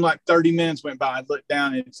it seemed like 30 minutes went by. I'd look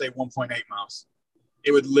down and it'd say 1.8 miles.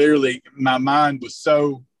 It would literally, my mind was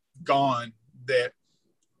so gone that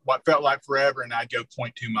what felt like forever, and I'd go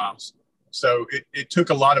 0.2 miles. So it took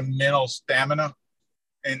a lot of mental stamina.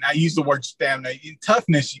 And I use the word stamina.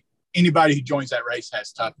 Toughness, anybody who joins that race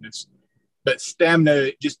has toughness. But stamina,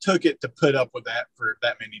 it just took it to put up with that for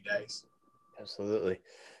that many days. Absolutely.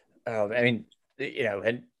 And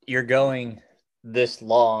you're going this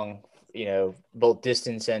long, both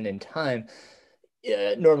distance and in time.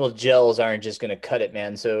 Normal gels aren't just going to cut it,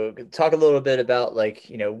 man. So talk a little bit about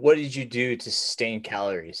what did you do to sustain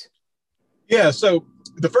calories? Yeah. So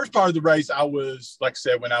the first part of the race, I was, like I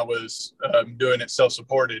said, when I was doing it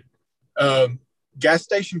self-supported, gas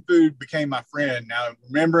station food became my friend. Now,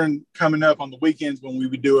 remembering coming up on the weekends when we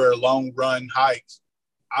would do our long run hikes,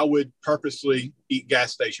 I would purposely eat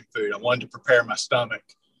gas station food. I wanted to prepare my stomach.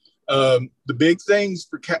 The big things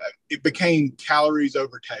it became calories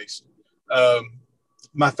over taste.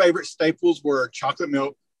 My favorite staples were chocolate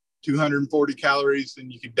milk, 240 calories,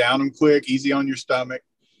 and you could down them quick, easy on your stomach.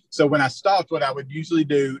 So when I stopped, what I would usually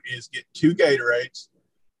do is get 2 Gatorades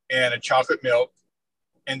and a chocolate milk,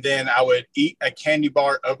 and then I would eat a candy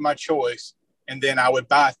bar of my choice, and then I would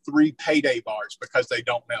buy 3 Payday bars because they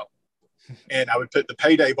don't melt. And I would put the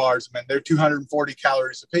Payday bars, they're 240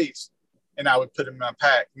 calories a piece, and I would put them in my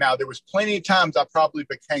pack. Now, there was plenty of times I probably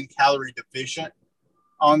became calorie deficient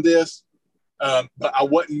on this, but I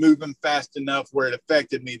wasn't moving fast enough where it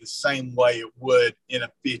affected me the same way it would in a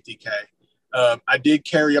 50K. I did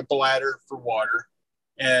carry a bladder for water,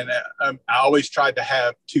 and I always tried to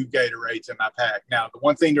have 2 Gatorades in my pack. Now, the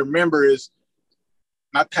one thing to remember is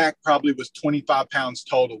my pack probably was 25 pounds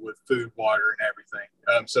total with food, water, and everything.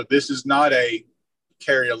 So this is not a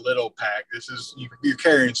carry a little pack. This is, you're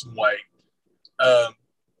carrying some weight.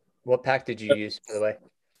 What pack did you use, by the way?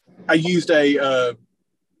 I used a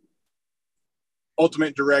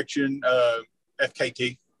Ultimate Direction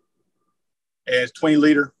FKT, and it's 20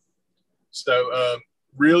 liter. So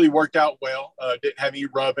really worked out well. Didn't have any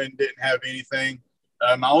rubbing, didn't have anything.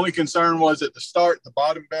 My only concern was at the start, the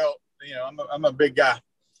bottom belt. I'm a big guy.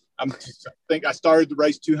 I think I started the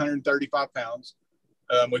race 235 pounds,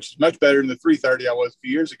 which is much better than the 330 I was a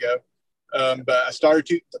few years ago. But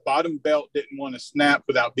the bottom belt didn't want to snap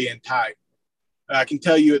without being tight. I can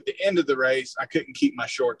tell you at the end of the race, I couldn't keep my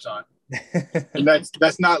shorts on And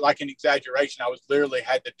that's not like an exaggeration. I was literally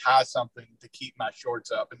had to tie something to keep my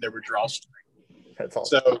shorts up, and they were drawstring. That's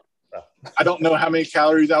awesome. So I don't know how many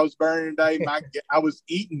calories I was burning a day. I was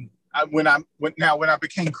eating when I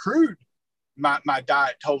became crude, my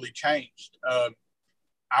diet totally changed.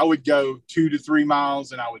 I would go 2 to 3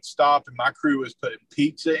 miles and I would stop, and my crew was putting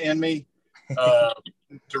pizza in me,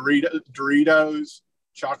 Doritos,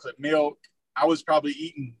 chocolate milk. I was probably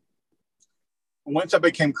eating, once I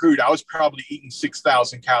became crude, I was probably eating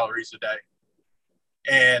 6,000 calories a day.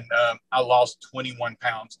 And I lost 21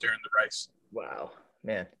 pounds during the race. Wow,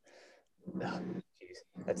 man. Oh, geez,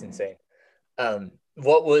 that's insane.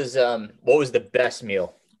 What was the best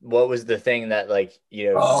meal? What was the thing that, like,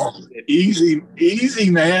 you know? Oh, easy,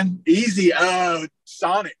 man. Easy.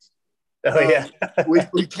 Sonic. Oh, yeah.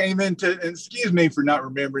 we came into, and excuse me for not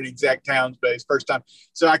remembering exact towns, but it's first time.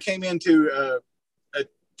 So I came into a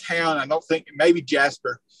town, I don't think, maybe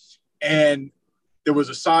Jasper, and there was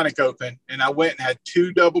a Sonic open, and I went and had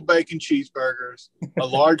 2 double bacon cheeseburgers, a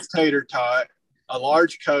large tater tot, a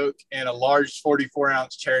large Coke, and a large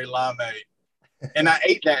 44-ounce cherry limeade. And I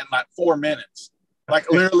ate that in like 4 minutes.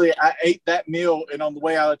 Like, literally, I ate that meal, and on the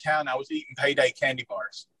way out of town, I was eating Payday candy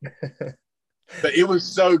bars. But it was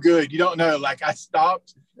so good. You don't know. Like, I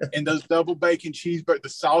stopped, and those double bacon cheeseburgers, the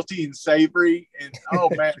salty and savory, and oh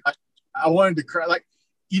man, I wanted to cry. Like,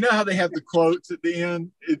 you know how they have the quotes at the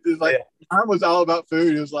end? It's like, mine was all about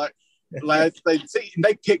food. It was like, lads, they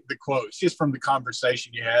picked the quotes just from the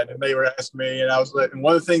conversation you had, and they were asking me, and I was like, and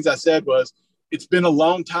one of the things I said was, "It's been a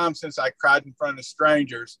long time since I cried in front of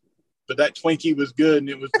strangers, but that Twinkie was good, and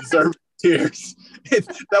it was deserved tears."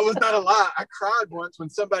 That was not a lie. I cried once when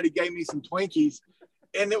somebody gave me some Twinkies,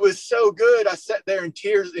 and it was so good. I sat there and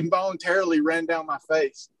tears involuntarily ran down my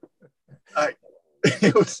face.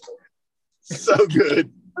 It was so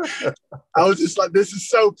good. I was just like, this is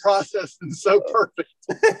so processed and so perfect.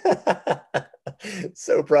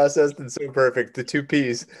 So processed and so perfect. The 2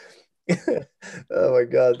 P's. Oh my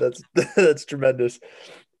God, that's tremendous.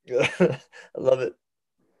 I love it.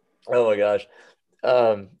 Oh my gosh.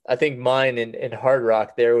 I think mine in Hard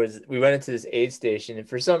Rock, we went into this aid station, and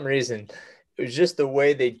for some reason it was just the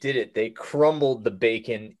way they did it. They crumbled the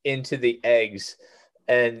bacon into the eggs,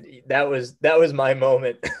 and that was my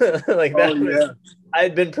moment. Like, I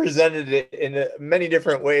had been presented it in many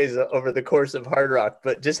different ways over the course of Hard Rock,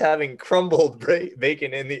 but just having crumbled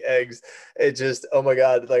bacon in the eggs, it just, oh my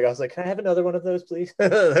God. Like, I was like, can I have another one of those, please?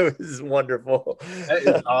 That was wonderful. That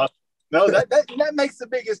is awesome. No, that makes the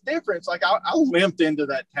biggest difference. Like, I limped into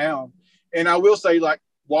that town, and I will say, like,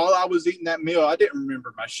 while I was eating that meal, I didn't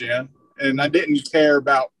remember my shin, and I didn't care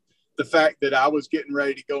about the fact that I was getting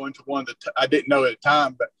ready to go into one of the, I didn't know at the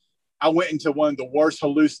time, but I went into one of the worst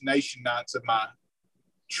hallucination nights of my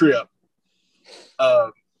trip.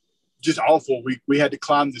 Just awful. We had to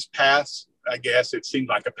climb this pass. I guess it seemed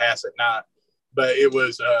like a pass at night, but it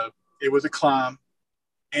was a climb,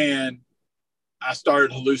 and I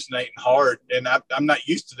started hallucinating hard, and I'm not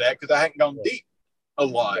used to that because I hadn't gone deep a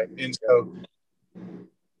lot. And so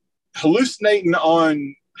hallucinating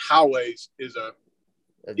on highways is a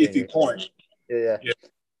iffy point. Yeah.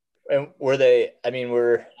 And were they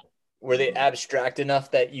abstract enough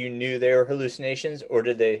that you knew they were hallucinations, or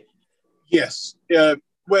did they? Yes.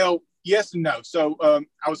 Well, yes and no. So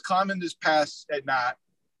I was climbing this pass at night,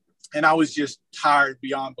 and I was just tired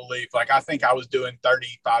beyond belief. Like, I think I was doing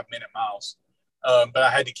 35-minute miles. But I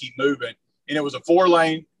had to keep moving, and it was a 4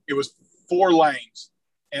 lane. It was 4 lanes,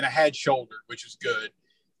 and I had shoulder, which was good.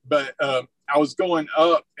 But I was going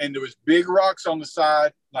up, and there was big rocks on the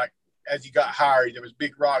side. Like, as you got higher, there was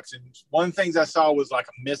big rocks, and one of the things I saw was like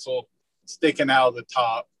a missile sticking out of the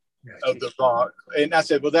top of the rock. And I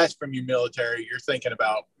said, "Well, that's from your military. You're thinking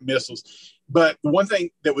about missiles." But the one thing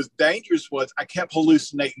that was dangerous was I kept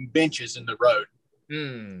hallucinating benches in the road.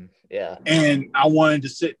 Yeah, and I wanted to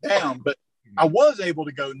sit down, but I was able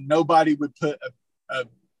to go. Nobody would put a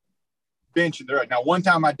bench in the road. Now, one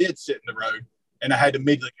time I did sit in the road, and I had to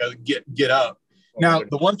immediately go get up. Now,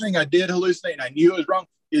 the one thing I did hallucinate, and I knew it was wrong,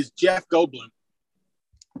 is Jeff Goldblum.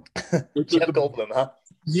 Jeff Goldblum, huh?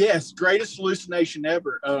 Yes, greatest hallucination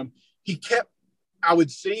ever. I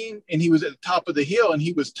would see him, and he was at the top of the hill, and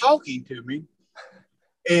he was talking to me,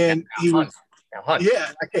 and he was,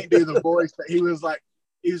 yeah, I can't do the voice, but he was like,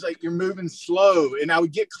 "You're moving slow," and I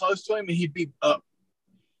would get close to him, and he'd be up.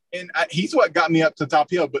 And he's what got me up to the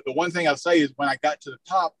top hill. But the one thing I'll say is when I got to the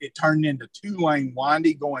top, it turned into 2-lane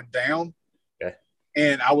windy going down. Okay.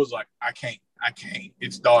 And I was like, I can't.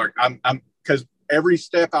 It's dark. Because every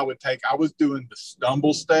step I would take, I was doing the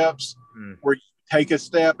stumble steps where you take a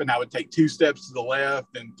step and I would take 2 steps to the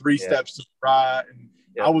left and 3 steps to the right. And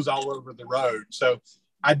I was all over the road. So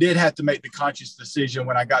I did have to make the conscious decision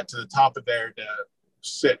when I got to the top of there to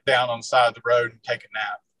sit down on the side of the road and take a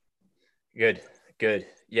nap. Good.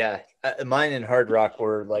 Yeah. Mine and Hard Rock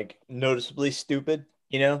were like noticeably stupid,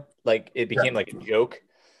 like it became like a joke,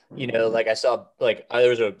 like I saw like there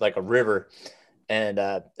was a river, and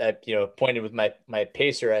I pointed with my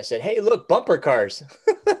pacer. I said, "Hey, look, bumper cars."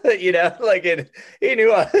 Like he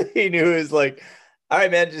knew it was like, all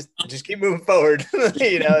right, man, just keep moving forward.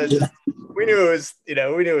 We knew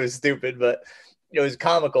it was stupid, but it was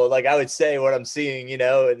comical. Like I would say what I'm seeing, and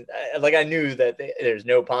I knew that there's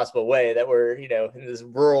no possible way that we're, in this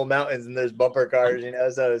rural mountains and there's bumper cars,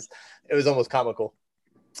 so it was almost comical.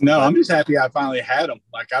 No, I'm just happy I finally had them.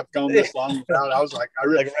 Like I've gone this long without. I was like,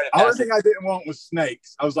 only thing I didn't want was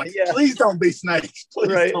snakes. I was like, please don't be snakes.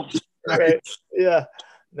 Please don't be snakes. Right. Yeah.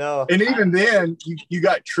 No. And even then, you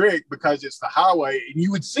got tricked because it's the highway, and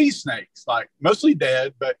you would see snakes, like mostly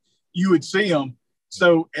dead, but you would see them.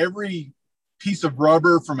 So every piece of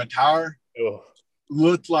rubber from a tire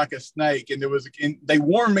looked like a snake, and they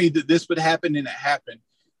warned me that this would happen, and it happened.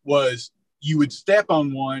 Was you would step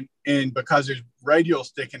on one, and because there's radial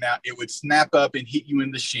sticking out, it would snap up and hit you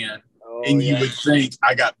in the shin, and you would think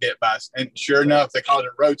I got bit by. And sure enough, they called it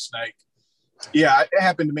a road snake. Yeah, it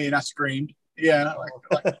happened to me, and I screamed. Yeah,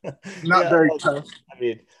 like not very tough. I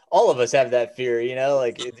mean, all of us have that fear,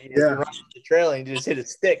 like you're running the trail and you just hit a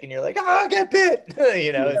stick, and you're like, "Oh, I get bit,"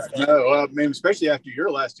 No, I mean, especially after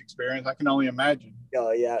your last experience, I can only imagine.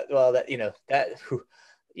 Oh yeah, well that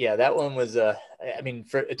one was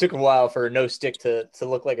it took a while for no stick to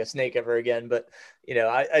look like a snake ever again, but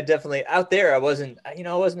I definitely out there I wasn't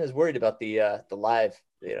as worried about the live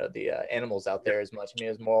the animals out there as much. I mean,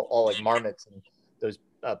 it was more all like marmots and those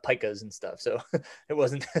pikas and stuff, so it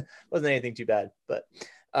wasn't anything too bad. But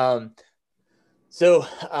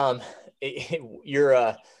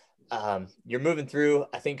you're moving through.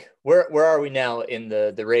 I think where are we now in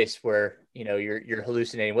the race where you're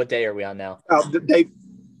hallucinating? What day are we on now? Day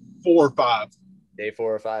 4 or 5. Day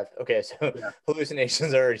 4 or 5. Okay, so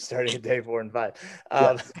hallucinations are already starting at day 4 and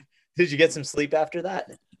 5. Did you get some sleep after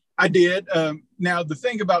that? I did. Now, the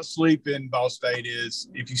thing about sleep in Ball State is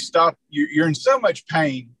if you stop, you're in so much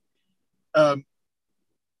pain.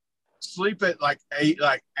 Sleep at like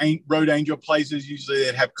Road Angel places usually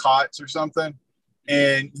that have cots or something.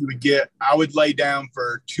 And I would lay down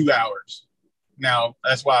for 2 hours. Now,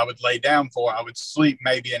 that's why I would lay down for. I would sleep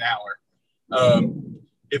maybe an hour.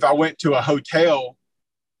 If I went to a hotel,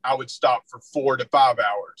 I would stop for 4 to 5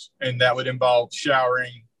 hours. And that would involve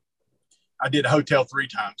showering. I did a hotel 3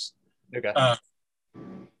 times. Okay.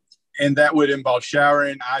 And that would involve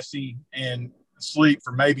showering, icing, and sleep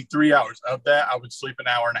for maybe 3 hours. Of that, I would sleep an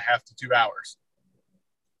hour and a half to 2 hours.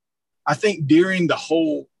 I think during the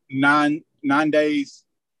whole nine days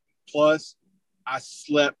plus, I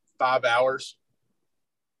slept 5 hours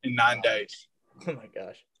in 9 days. Oh my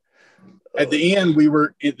gosh. At the end, we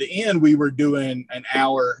were doing an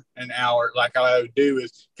hour. Like I would do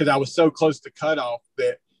is because I was so close to cutoff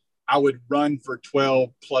that I would run for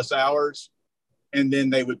 12 plus hours, and then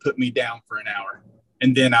they would put me down for an hour,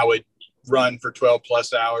 and then I would run for 12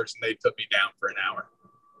 plus hours, and they'd put me down for an hour.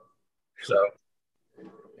 So,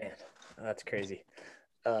 man, that's crazy.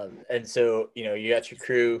 And so, you got your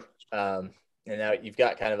crew, and now you've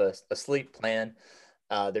got kind of a sleep plan.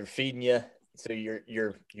 They're feeding you, so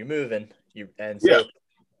you're moving.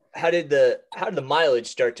 How did the mileage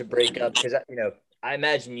start to break up? Because I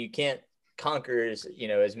imagine you can't conquer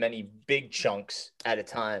as many big chunks at a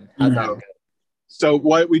time. How'd that go? So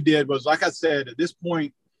what we did was, like I said, at this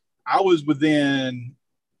point, I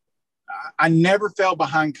never fell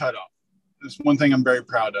behind cutoff. That's one thing I'm very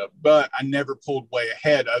proud of, but I never pulled way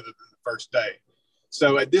ahead other than the first day.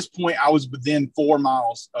 So at this point, I was within 4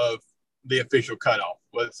 miles of the official cutoff.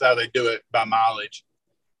 Well, that's how they do it, by mileage.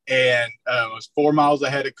 And I was 4 miles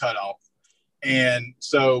ahead of cutoff. And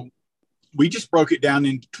so we just broke it down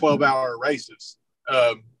into 12-hour races.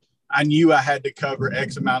 I knew I had to cover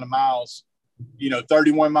X amount of miles,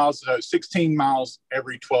 31 miles, so 16 miles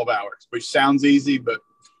every 12 hours, which sounds easy, but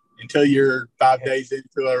until you're 5 days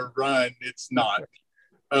into a run, it's not.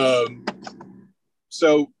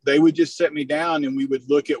 So they would just set me down, and we would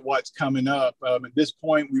look at what's coming up. At this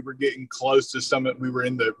point, we were getting close to we were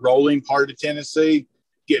in the rolling part of Tennessee,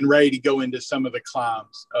 getting ready to go into some of the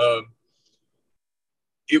climbs.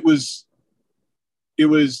 It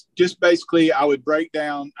was just basically, I would break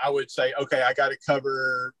down. I would say, okay, I got to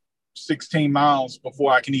cover 16 miles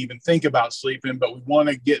before I can even think about sleeping, but we want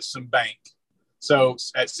to get some bank. So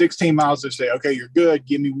at 16 miles, they say, okay, you're good.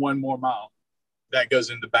 Give me 1 more mile. That goes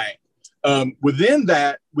in the bank. Within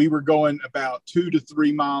that, we were going about 2 to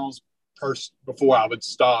 3 miles before I would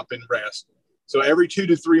stop and rest. So every 2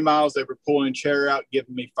 to 3 miles, they were pulling a chair out,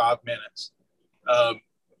 giving me 5 minutes.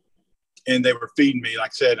 And they were feeding me.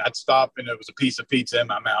 Like I said, I'd stop and there was a piece of pizza in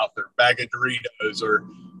my mouth or a bag of Doritos or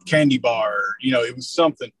candy bar. Or, it was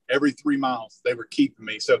something every 3 miles they were keeping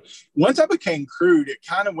me. So once I became crewed, it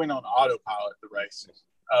kind of went on autopilot, the race.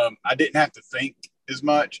 I didn't have to think as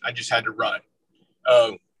much. I just had to run.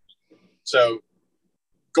 So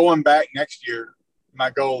going back next year,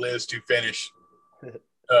 my goal is to finish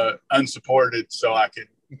unsupported so I can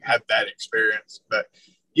have that experience. But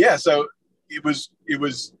yeah, so it was,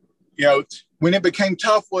 when it became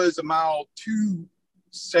tough was a mile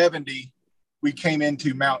 270, we came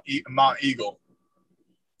into Mount Eagle.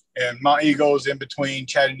 And Mount Eagle is in between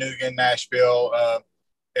Chattanooga and Nashville.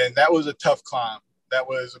 And that was a tough climb. That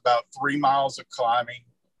was about 3 miles of climbing.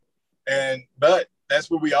 But that's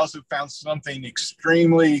where we also found something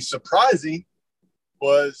extremely surprising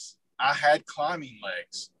was I had climbing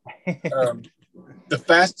legs. The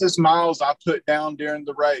fastest miles I put down during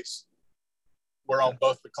the race were on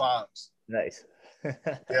both the climbs. Nice.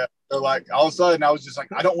 Yeah. So like all of a sudden I was just like,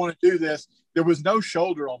 I don't want to do this. There was no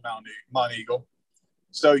shoulder on Mount Eagle.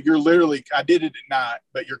 So you're literally, I did it at night,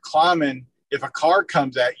 but you're climbing. If a car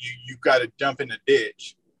comes at you, you've got to jump in a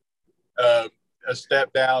ditch, a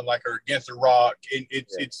step down, like, or against a rock. And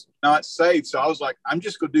it's not safe. So I was like, I'm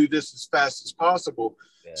just going to do this as fast as possible.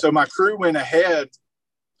 Yeah. So my crew went ahead.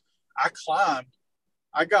 I climbed.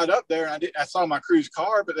 I got up there and I saw my crew's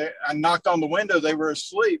car, but I knocked on the window. They were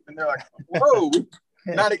asleep. And they're like, whoa,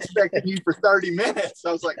 not expecting you for 30 minutes.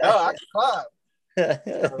 I was like, no, I can climb.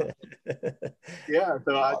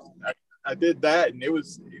 So I did that, and it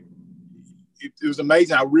was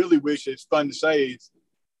amazing. I really wish, it's fun to say,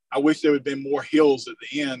 I wish there would have been more hills at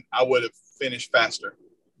the end. I would have finished faster.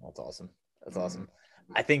 That's awesome.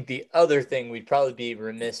 I think the other thing we'd probably be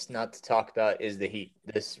remiss not to talk about is the heat.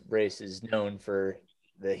 This race is known for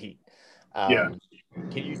the heat. Can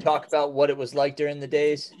you talk about what it was like during the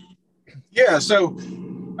days? Yeah, so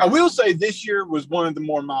I will say this year was one of the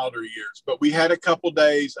more milder years, but we had a couple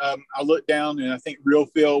days. I looked down and I think real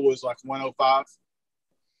feel was like 105.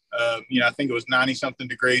 I think it was 90 something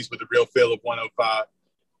degrees with a real feel of 105.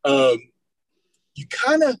 You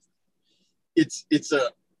kind of, it's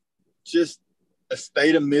just a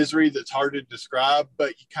state of misery that's hard to describe,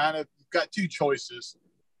 but you've got two choices.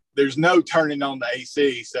 There's no turning on the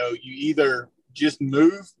AC. So you either just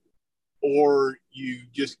move or you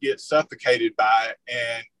just get suffocated by it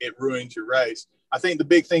and it ruins your race. I think the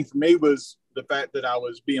big thing for me was the fact that I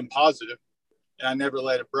was being positive and I never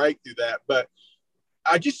let it break through that. But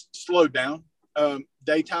I just slowed down.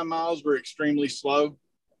 Daytime miles were extremely slow.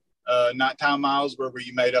 Nighttime miles were where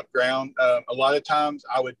you made up ground. A lot of times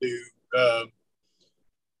I would do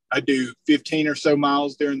 15 or so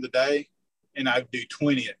miles during the day and I'd do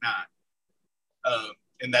 20 at night.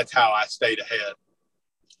 And that's how I stayed ahead.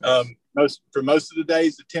 For most of the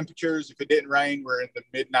days, the temperatures, if it didn't rain, were in the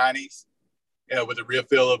mid 90s, with a real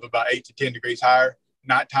feel of about 8 to 10 degrees higher.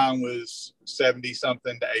 Nighttime was 70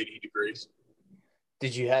 something to 80 degrees.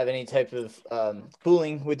 Did you have any type of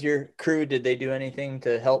cooling with your crew? Did they do anything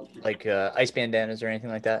to help, like ice bandanas or anything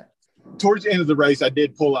like that? Towards the end of the race, I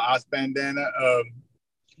did pull an ice bandana.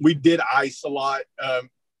 We did ice a lot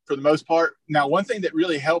for the most part. Now, one thing that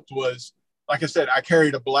really helped was, like I said, I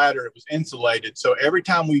carried a bladder. It was insulated. So every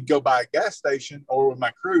time we'd go by a gas station or with my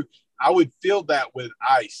crew, I would fill that with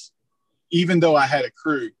ice, even though I had a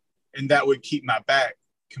crew. And that would keep my back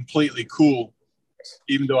completely cool,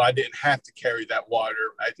 even though I didn't have to carry that water.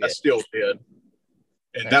 I still did.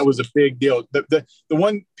 And that was a big deal. The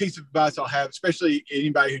one piece of advice I'll have, especially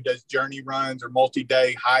anybody who does journey runs or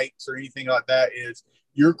multi-day hikes or anything like that, is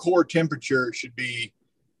your core temperature should be,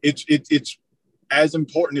 it's as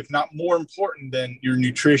important, if not more important, than your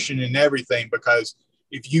nutrition and everything. Because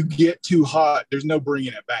if you get too hot, there's no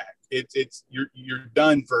bringing it back. You're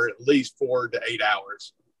done for at least 4 to 8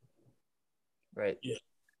 hours. Right.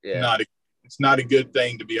 Yeah. It's not a good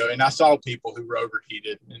thing to be. And I saw people who were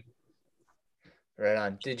overheated. Right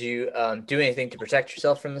on. Did you do anything to protect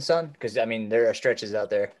yourself from the sun? Because there are stretches out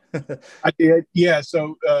there. I did. Yeah.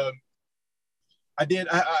 So I did.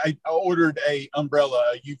 I ordered a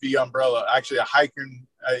umbrella, a UV umbrella, actually a hiking.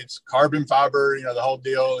 It's carbon fiber, the whole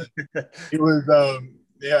deal. And it was,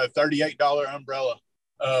 $38 umbrella.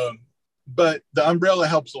 But the umbrella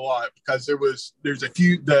helps a lot because there's a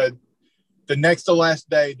few, the next to last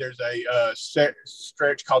day, there's a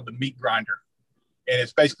stretch called the Meat Grinder. And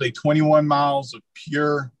it's basically 21 miles of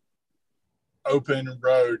pure open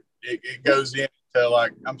road. It goes in to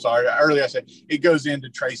like, I'm sorry, earlier I said it goes into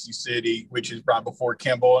Tracy City, which is right before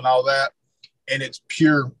Kimball and all that. And it's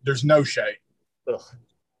pure, there's no shade. Ugh.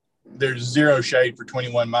 There's zero shade for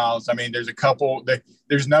 21 miles. I mean, there's a couple,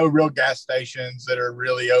 there's no real gas stations that are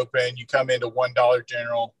really open. You come into $1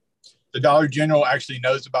 General. The Dollar General actually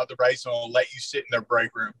knows about the race and will let you sit in their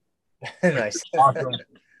break room. Nice. Awesome.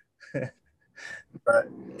 But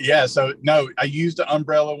yeah, so no, I used the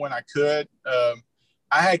umbrella when I could. I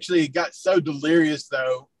actually got so delirious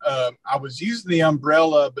though. I was using the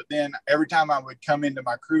umbrella, but then every time I would come into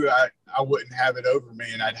my crew, I wouldn't have it over me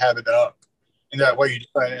and I'd have it up. And that way you do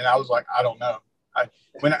it. And I was like, I don't know.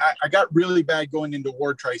 When I got really bad going into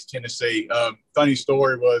War Trace, Tennessee, funny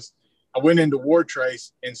story was I went into War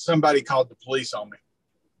Trace and somebody called the police on me.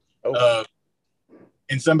 Oh.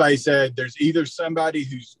 And somebody said there's either somebody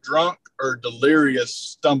who's drunk or delirious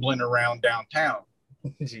stumbling around downtown.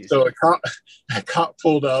 Jeez. So a cop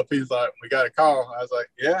pulled up. He's like, we got a call. I was like,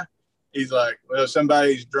 yeah. He's like, well,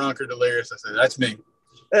 somebody's drunk or delirious. I said, that's me.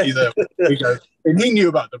 He goes, and he knew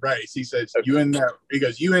about the race. He says, you in that? He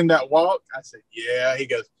goes, you in that walk? I said, yeah. He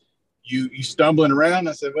goes, you stumbling around?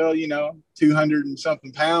 I said, well, 200 and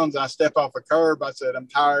something pounds. I step off a curb. I said, I'm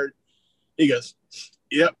tired. He goes,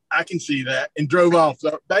 yep, I can see that, and drove off.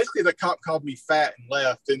 So basically, the cop called me fat and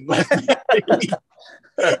left me.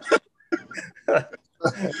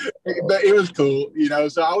 But it was cool,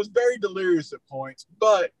 So I was very delirious at points,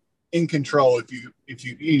 but in control if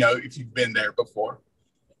you've been there before.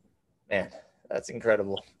 Man, that's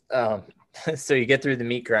incredible. So you get through the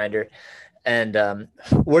meat grinder, and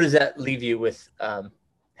what does that leave you with? How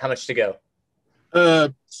much to go?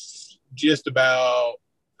 Just about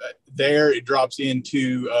there. It drops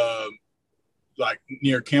into like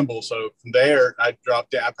near Kimball. So from there, I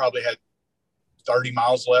dropped it. I probably had 30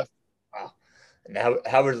 miles left. Wow. And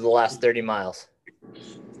how were the last 30 miles?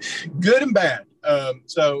 Good and bad.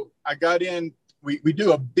 So I got in. We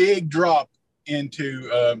do a big drop into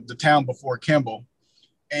the town before Kimball,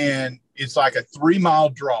 and it's like a 3-mile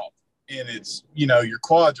drop, and it's your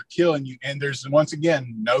quads are killing you, and there's once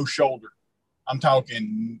again no shoulder. I'm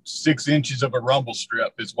talking 6 inches of a rumble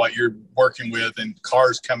strip is what you're working with, and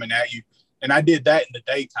cars coming at you. And I did that in the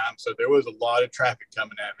daytime, so there was a lot of traffic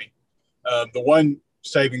coming at me. The one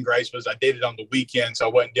saving grace was I did it on the weekend, so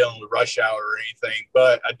I wasn't dealing with rush hour or anything,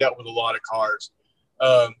 but I dealt with a lot of cars.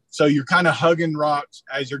 So you're kind of hugging rocks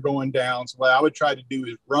as you're going down. So what I would try to do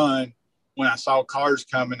is run. When I saw cars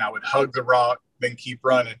coming, I would hug the rock, then keep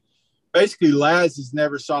running. Basically, Laz has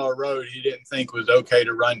never saw a road he didn't think was okay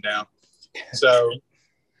to run down. So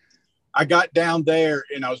I got down there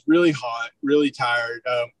and I was really hot, really tired.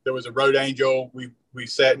 There was a road angel. We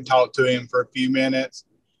sat and talked to him for a few minutes.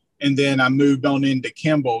 And then I moved on into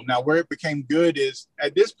Kimball. Now, where it became good is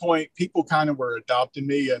at this point, people kind of were adopting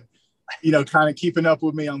me and, kind of keeping up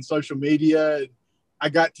with me on social media. I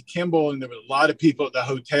got to Kimball and there was a lot of people at the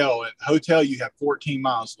hotel. At the hotel, you have 14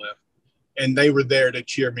 miles left. And they were there to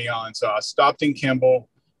cheer me on. So I stopped in Kimball,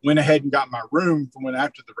 went ahead and got my room from when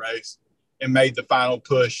after the race, and made the final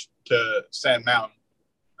push to Sand Mountain.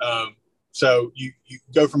 So you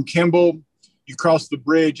go from Kimball, you cross the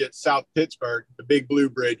bridge at South Pittsburgh, the Big Blue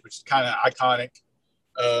Bridge, which is kind of iconic.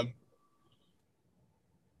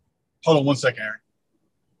 Hold on one second, Aaron.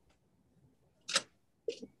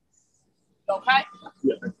 Okay.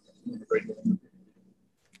 Yeah.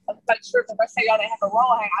 I'm not sure if I say y'all didn't have a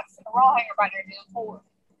roll hanger. I just have a roll hanger right there down forward.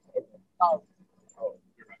 Oh.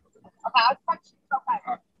 You're right. Okay, I'll touch you. Okay.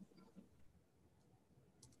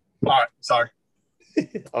 All right. Sorry.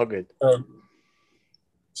 All good.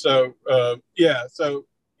 So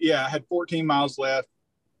I had 14 miles left.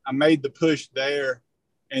 I made the push there.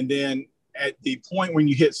 And then at the point when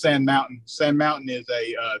you hit Sand Mountain is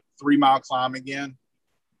a 3-mile climb again.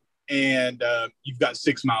 And you've got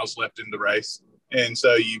 6 miles left in the race. And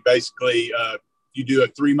so you basically, you do a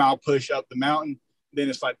 3-mile push up the mountain. Then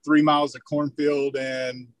it's like 3 miles of cornfield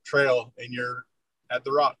and trail, and you're at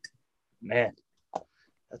the rock. Man,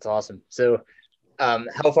 that's awesome. So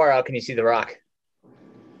how far out can you see the rock?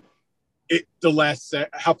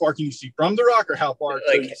 How far can you see from the rock, or how far?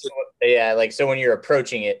 So when you're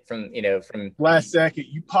approaching it from last second,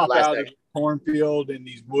 you pop out of the cornfield and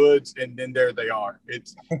these woods, and then there they are.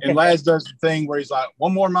 And Laz does the thing where he's like,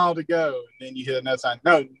 1 more mile to go, and then you hit another sign.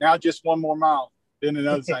 No, now just 1 more mile. Then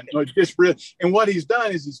another sign. No, just really. And what he's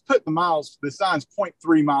done is he's put the signs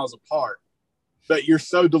 0.3 miles apart. But you're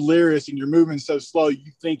so delirious and you're moving so slow,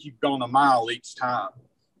 you think you've gone a mile each time.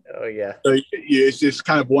 Oh, yeah. So it's just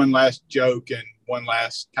kind of one last joke and one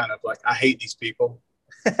last kind of like, I hate these people.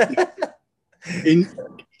 And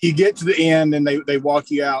you get to the end, and they walk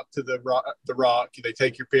you out to the rock. They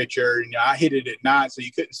take your picture, and I hit it at night, so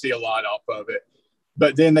you couldn't see a lot off of it.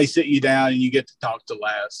 But then they sit you down, and you get to talk to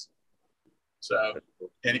Les. So,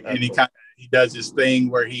 and he does this thing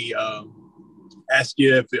where he asks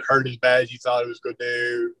you if it hurt as bad as you thought it was going to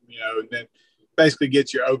do, and then basically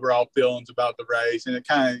gets your overall feelings about the race, and it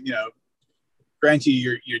kind of, grants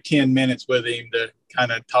you your 10 minutes with him to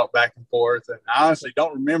kind of talk back and forth. And I honestly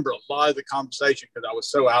don't remember a lot of the conversation because I was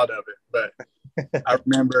so out of it. But I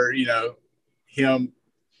remember, him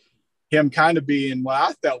kind of being what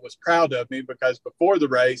I felt was proud of me, because before the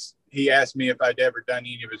race, he asked me if I'd ever done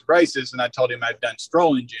any of his races. And I told him I'd done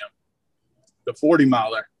Strolling Jim, the 40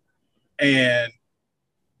 miler. And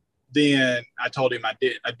then I told him I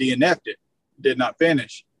DNF'd it, did not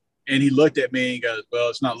finish. And he looked at me and he goes,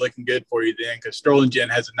 well, it's not looking good for you then, because Strolling Jim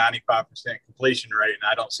has a 95% completion rate, and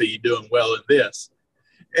I don't see you doing well in this.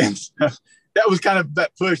 And so that was kind of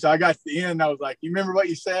that push. So I got to the end, and I was like, you remember what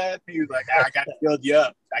you said? He was like, I got to build you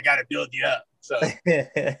up. So,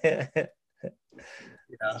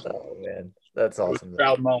 Oh, man. That's awesome. It was a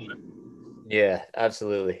proud moment. Yeah,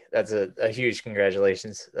 absolutely. That's a huge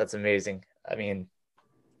congratulations. That's amazing. I mean,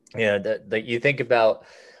 that you think about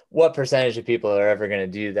what percentage of people are ever going to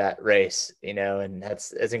do that race, and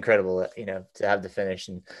it's incredible, to have the finish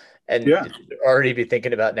and already be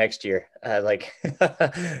thinking about next year.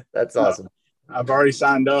 That's awesome. I've already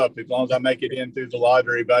signed up as long as I make it in through the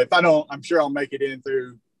lottery, but if I don't, I'm sure I'll make it in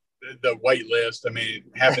through the wait list. I mean,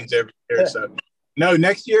 it happens every year. So no,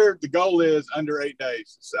 next year, the goal is under 8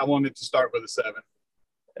 days. So I want it to start with a 7.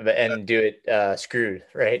 And do it screwed,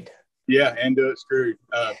 right? Yeah, and do it screwed.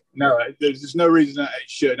 No, there's just no reason I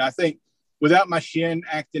should. I think without my shin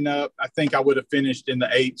acting up, I think I would have finished in the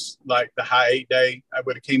 8s, like the high 8 day. I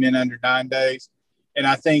would have came in under 9 days. And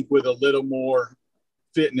I think with a little more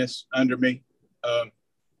fitness under me,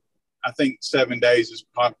 I think 7 days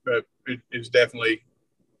is definitely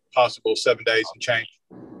possible. 7 days and change.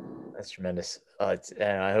 That's tremendous. I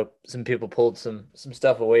hope some people pulled some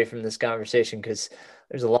stuff away from this conversation, because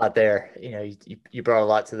there's a lot there. You brought a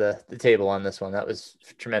lot to the table on this one. That was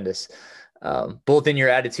tremendous, both in your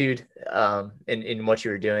attitude, in what you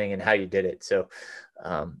were doing and how you did it. So,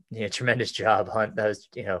 tremendous job, Hunt. That was,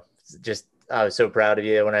 I was so proud of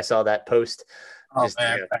you when I saw that post. Oh,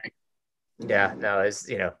 man, thanks. Yeah, no,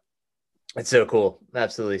 it's so cool.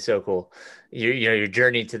 Absolutely so cool. Your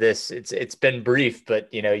journey to this, it's been brief,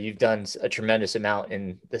 but you've done a tremendous amount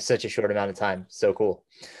in such a short amount of time. So cool.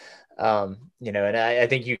 And I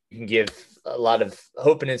think you can give a lot of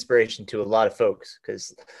hope and inspiration to a lot of folks,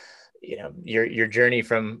 because your journey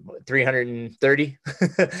from 330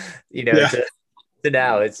 to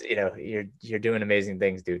now, it's you're doing amazing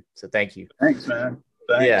things, dude. So thank you. Thanks, man.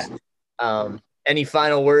 Thanks. Yeah. Any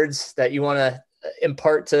final words that you want to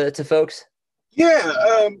impart to folks?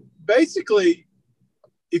 Yeah. Basically,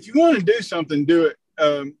 if you want to do something, do it.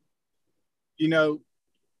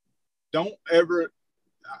 Don't ever,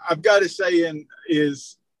 I've got to say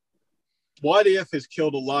is what if has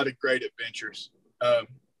killed a lot of great adventures.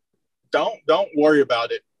 Don't worry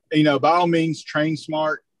about it. By all means, train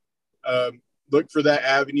smart. Look for that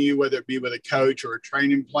avenue, whether it be with a coach or a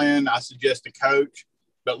training plan. I suggest a coach,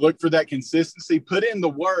 but look for that consistency. Put in the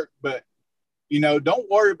work, but don't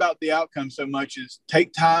worry about the outcome so much as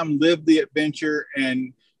take time, live the adventure,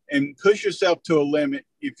 and push yourself to a limit.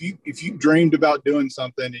 If you dreamed about doing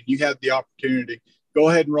something and you have the opportunity, go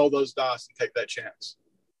ahead and roll those dice and take that chance.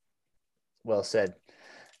 Well said.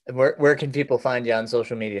 Where can people find you on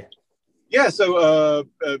social media? Yeah, so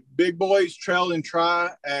Big Boys Trail and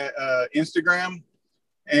Try at Instagram,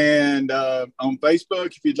 and on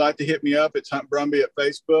Facebook. If you'd like to hit me up, it's Hunt Brumby at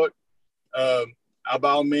Facebook. By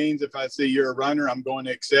all means, if I see you're a runner, I'm going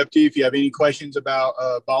to accept you. If you have any questions about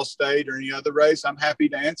Ball State or any other race, I'm happy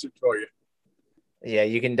to answer for you. Yeah,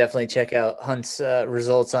 you can definitely check out Hunt's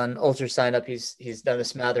results on Ultra Sign Up. He's done a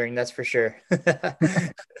smattering, that's for sure.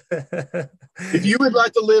 If you would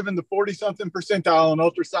like to live in the 40-something percentile on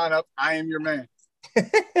Ultra Sign Up, I am your man.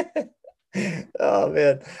 Oh,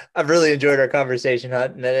 man. I've really enjoyed our conversation,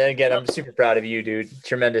 Hunt. And again, I'm super proud of you, dude.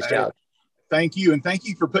 Tremendous job. Thank you. And thank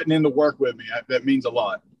you for putting in the work with me. That means a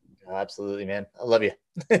lot. Oh, absolutely, man. I love you.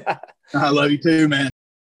 I love you too, man.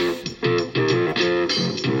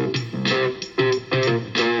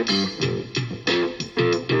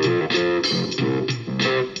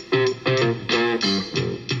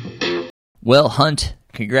 Well, Hunt,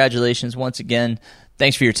 congratulations once again.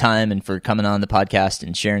 Thanks for your time and for coming on the podcast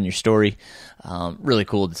and sharing your story. Really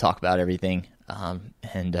cool to talk about everything.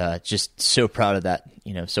 And just so proud of that,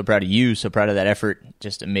 so proud of you, so proud of that effort.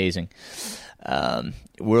 Just amazing.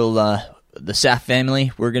 We'll the Saff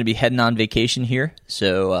family, we're going to be heading on vacation here.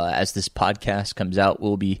 So as this podcast comes out,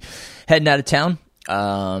 we'll be heading out of town,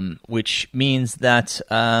 which means that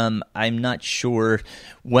I'm not sure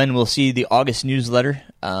when we'll see the August newsletter.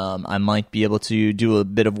 I might be able to do a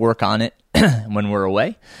bit of work on it when we're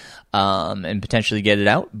away. And potentially get it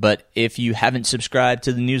out. But if you haven't subscribed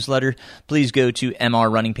to the newsletter, please go to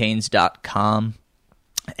mrrunningpains.com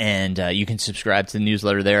and you can subscribe to the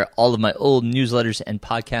newsletter there. All of my old newsletters and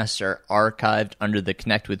podcasts are archived under the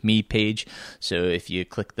Connect With Me page. So if you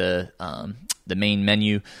click the main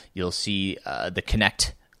menu, you'll see the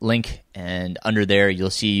Connect link, and under there you'll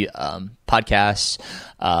see podcasts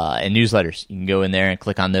and newsletters. You can go in there and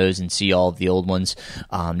click on those and see all of the old ones.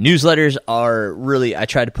 Newsletters are really, I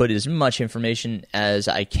try to put as much information as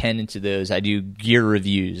I can into those. I do gear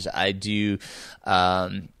reviews. I do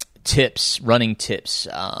tips, running tips.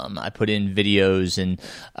 I put in videos and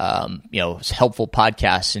helpful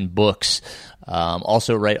podcasts and books.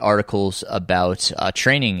 Also write articles about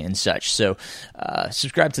training and such. So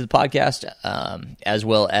subscribe to the podcast as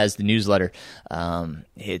well as the newsletter.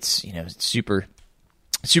 It's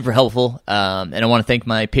super helpful. And I want to thank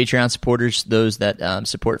my Patreon supporters, those that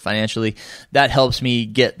support financially. That helps me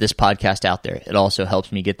get this podcast out there. It also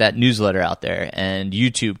helps me get that newsletter out there and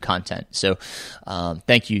YouTube content. So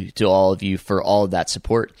thank you to all of you for all of that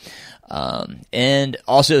support. And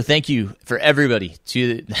also thank you for everybody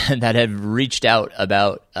that have reached out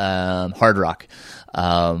about Hard Rock.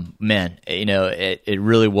 Man, it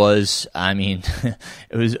really was, it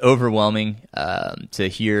was overwhelming to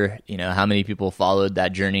hear, how many people followed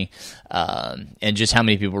that journey, and just how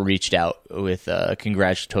many people reached out with a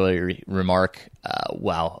congratulatory remark.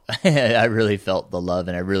 Wow. I really felt the love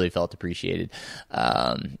and I really felt appreciated.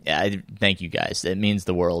 I thank you guys. It means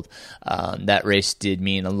the world. That race did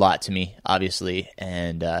mean a lot to me, obviously.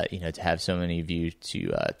 And, to have so many of you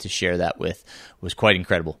to share that with was quite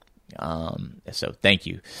incredible. So thank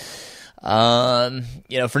you.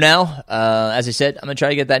 For now, as I said, I'm going to try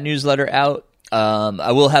to get that newsletter out.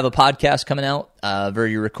 I will have a podcast coming out. I've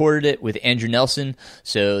already recorded it with Andrew Nelson,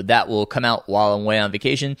 so that will come out while I'm away on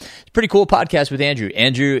vacation. It's a pretty cool podcast with Andrew.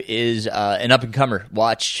 Andrew is an up-and-comer.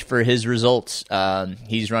 Watch for his results.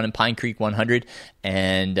 He's running Pine Creek 100,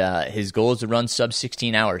 and his goal is to run sub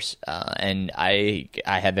 16 hours. And I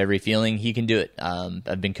have every feeling he can do it.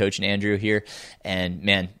 I've been coaching Andrew here, and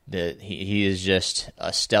man, he is just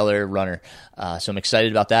a stellar runner. So I'm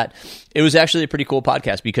excited about that. It was actually a pretty cool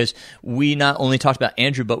podcast because we not only talked about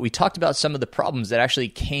Andrew, but we talked about some of the problems that actually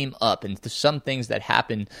came up and some things that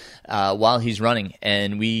happened while he's running.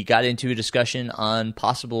 And we got into a discussion on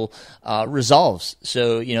possible resolves.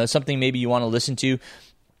 So, something maybe you want to listen to.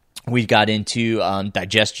 We got into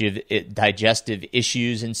digestive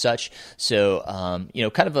issues and such. So,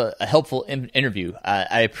 kind of a helpful interview.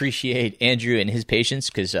 I appreciate Andrew and his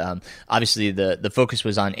patience because obviously the focus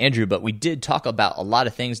was on Andrew, but we did talk about a lot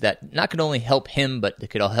of things that not could only help him, but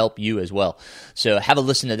that could help you as well. So have a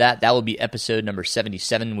listen to that. That will be episode number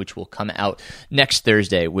 77, which will come out next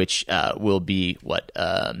Thursday, which will be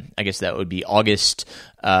I guess that would be August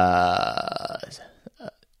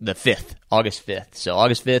the 5th, August 5th. So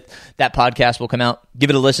August 5th, that podcast will come out. Give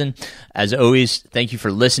it a listen. As always, thank you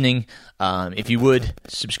for listening. If you would,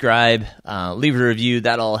 subscribe, leave a review.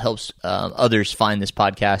 That all helps others find this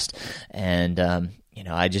podcast. And,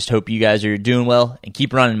 I just hope you guys are doing well and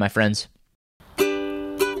keep running, my friends.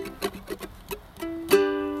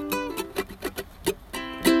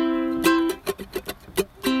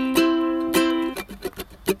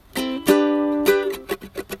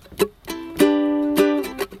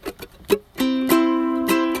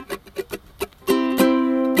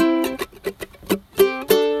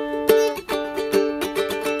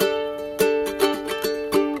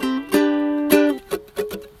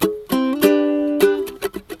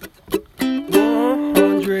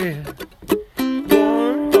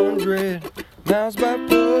 Miles by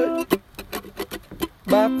foot,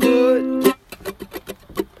 100,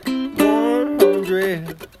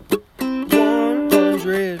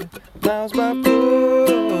 100 miles by foot.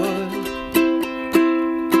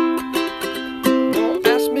 Don't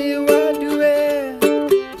ask me why I do it,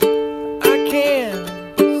 I can't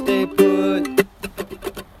stay put.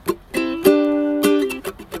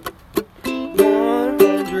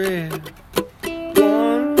 100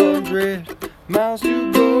 miles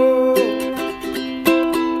to go.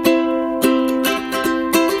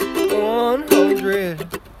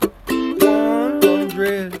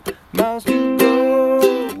 100 miles to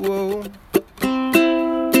go.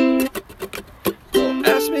 Don't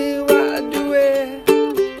ask me why I do it,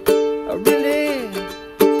 I really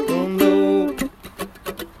don't know.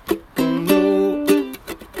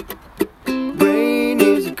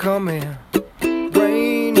 coming.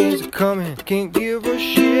 Rain is coming. Can't give a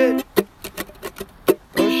shit.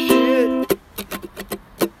 A shit.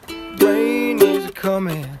 Rain is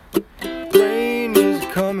coming. Rain is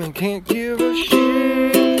coming. Can't give a shit.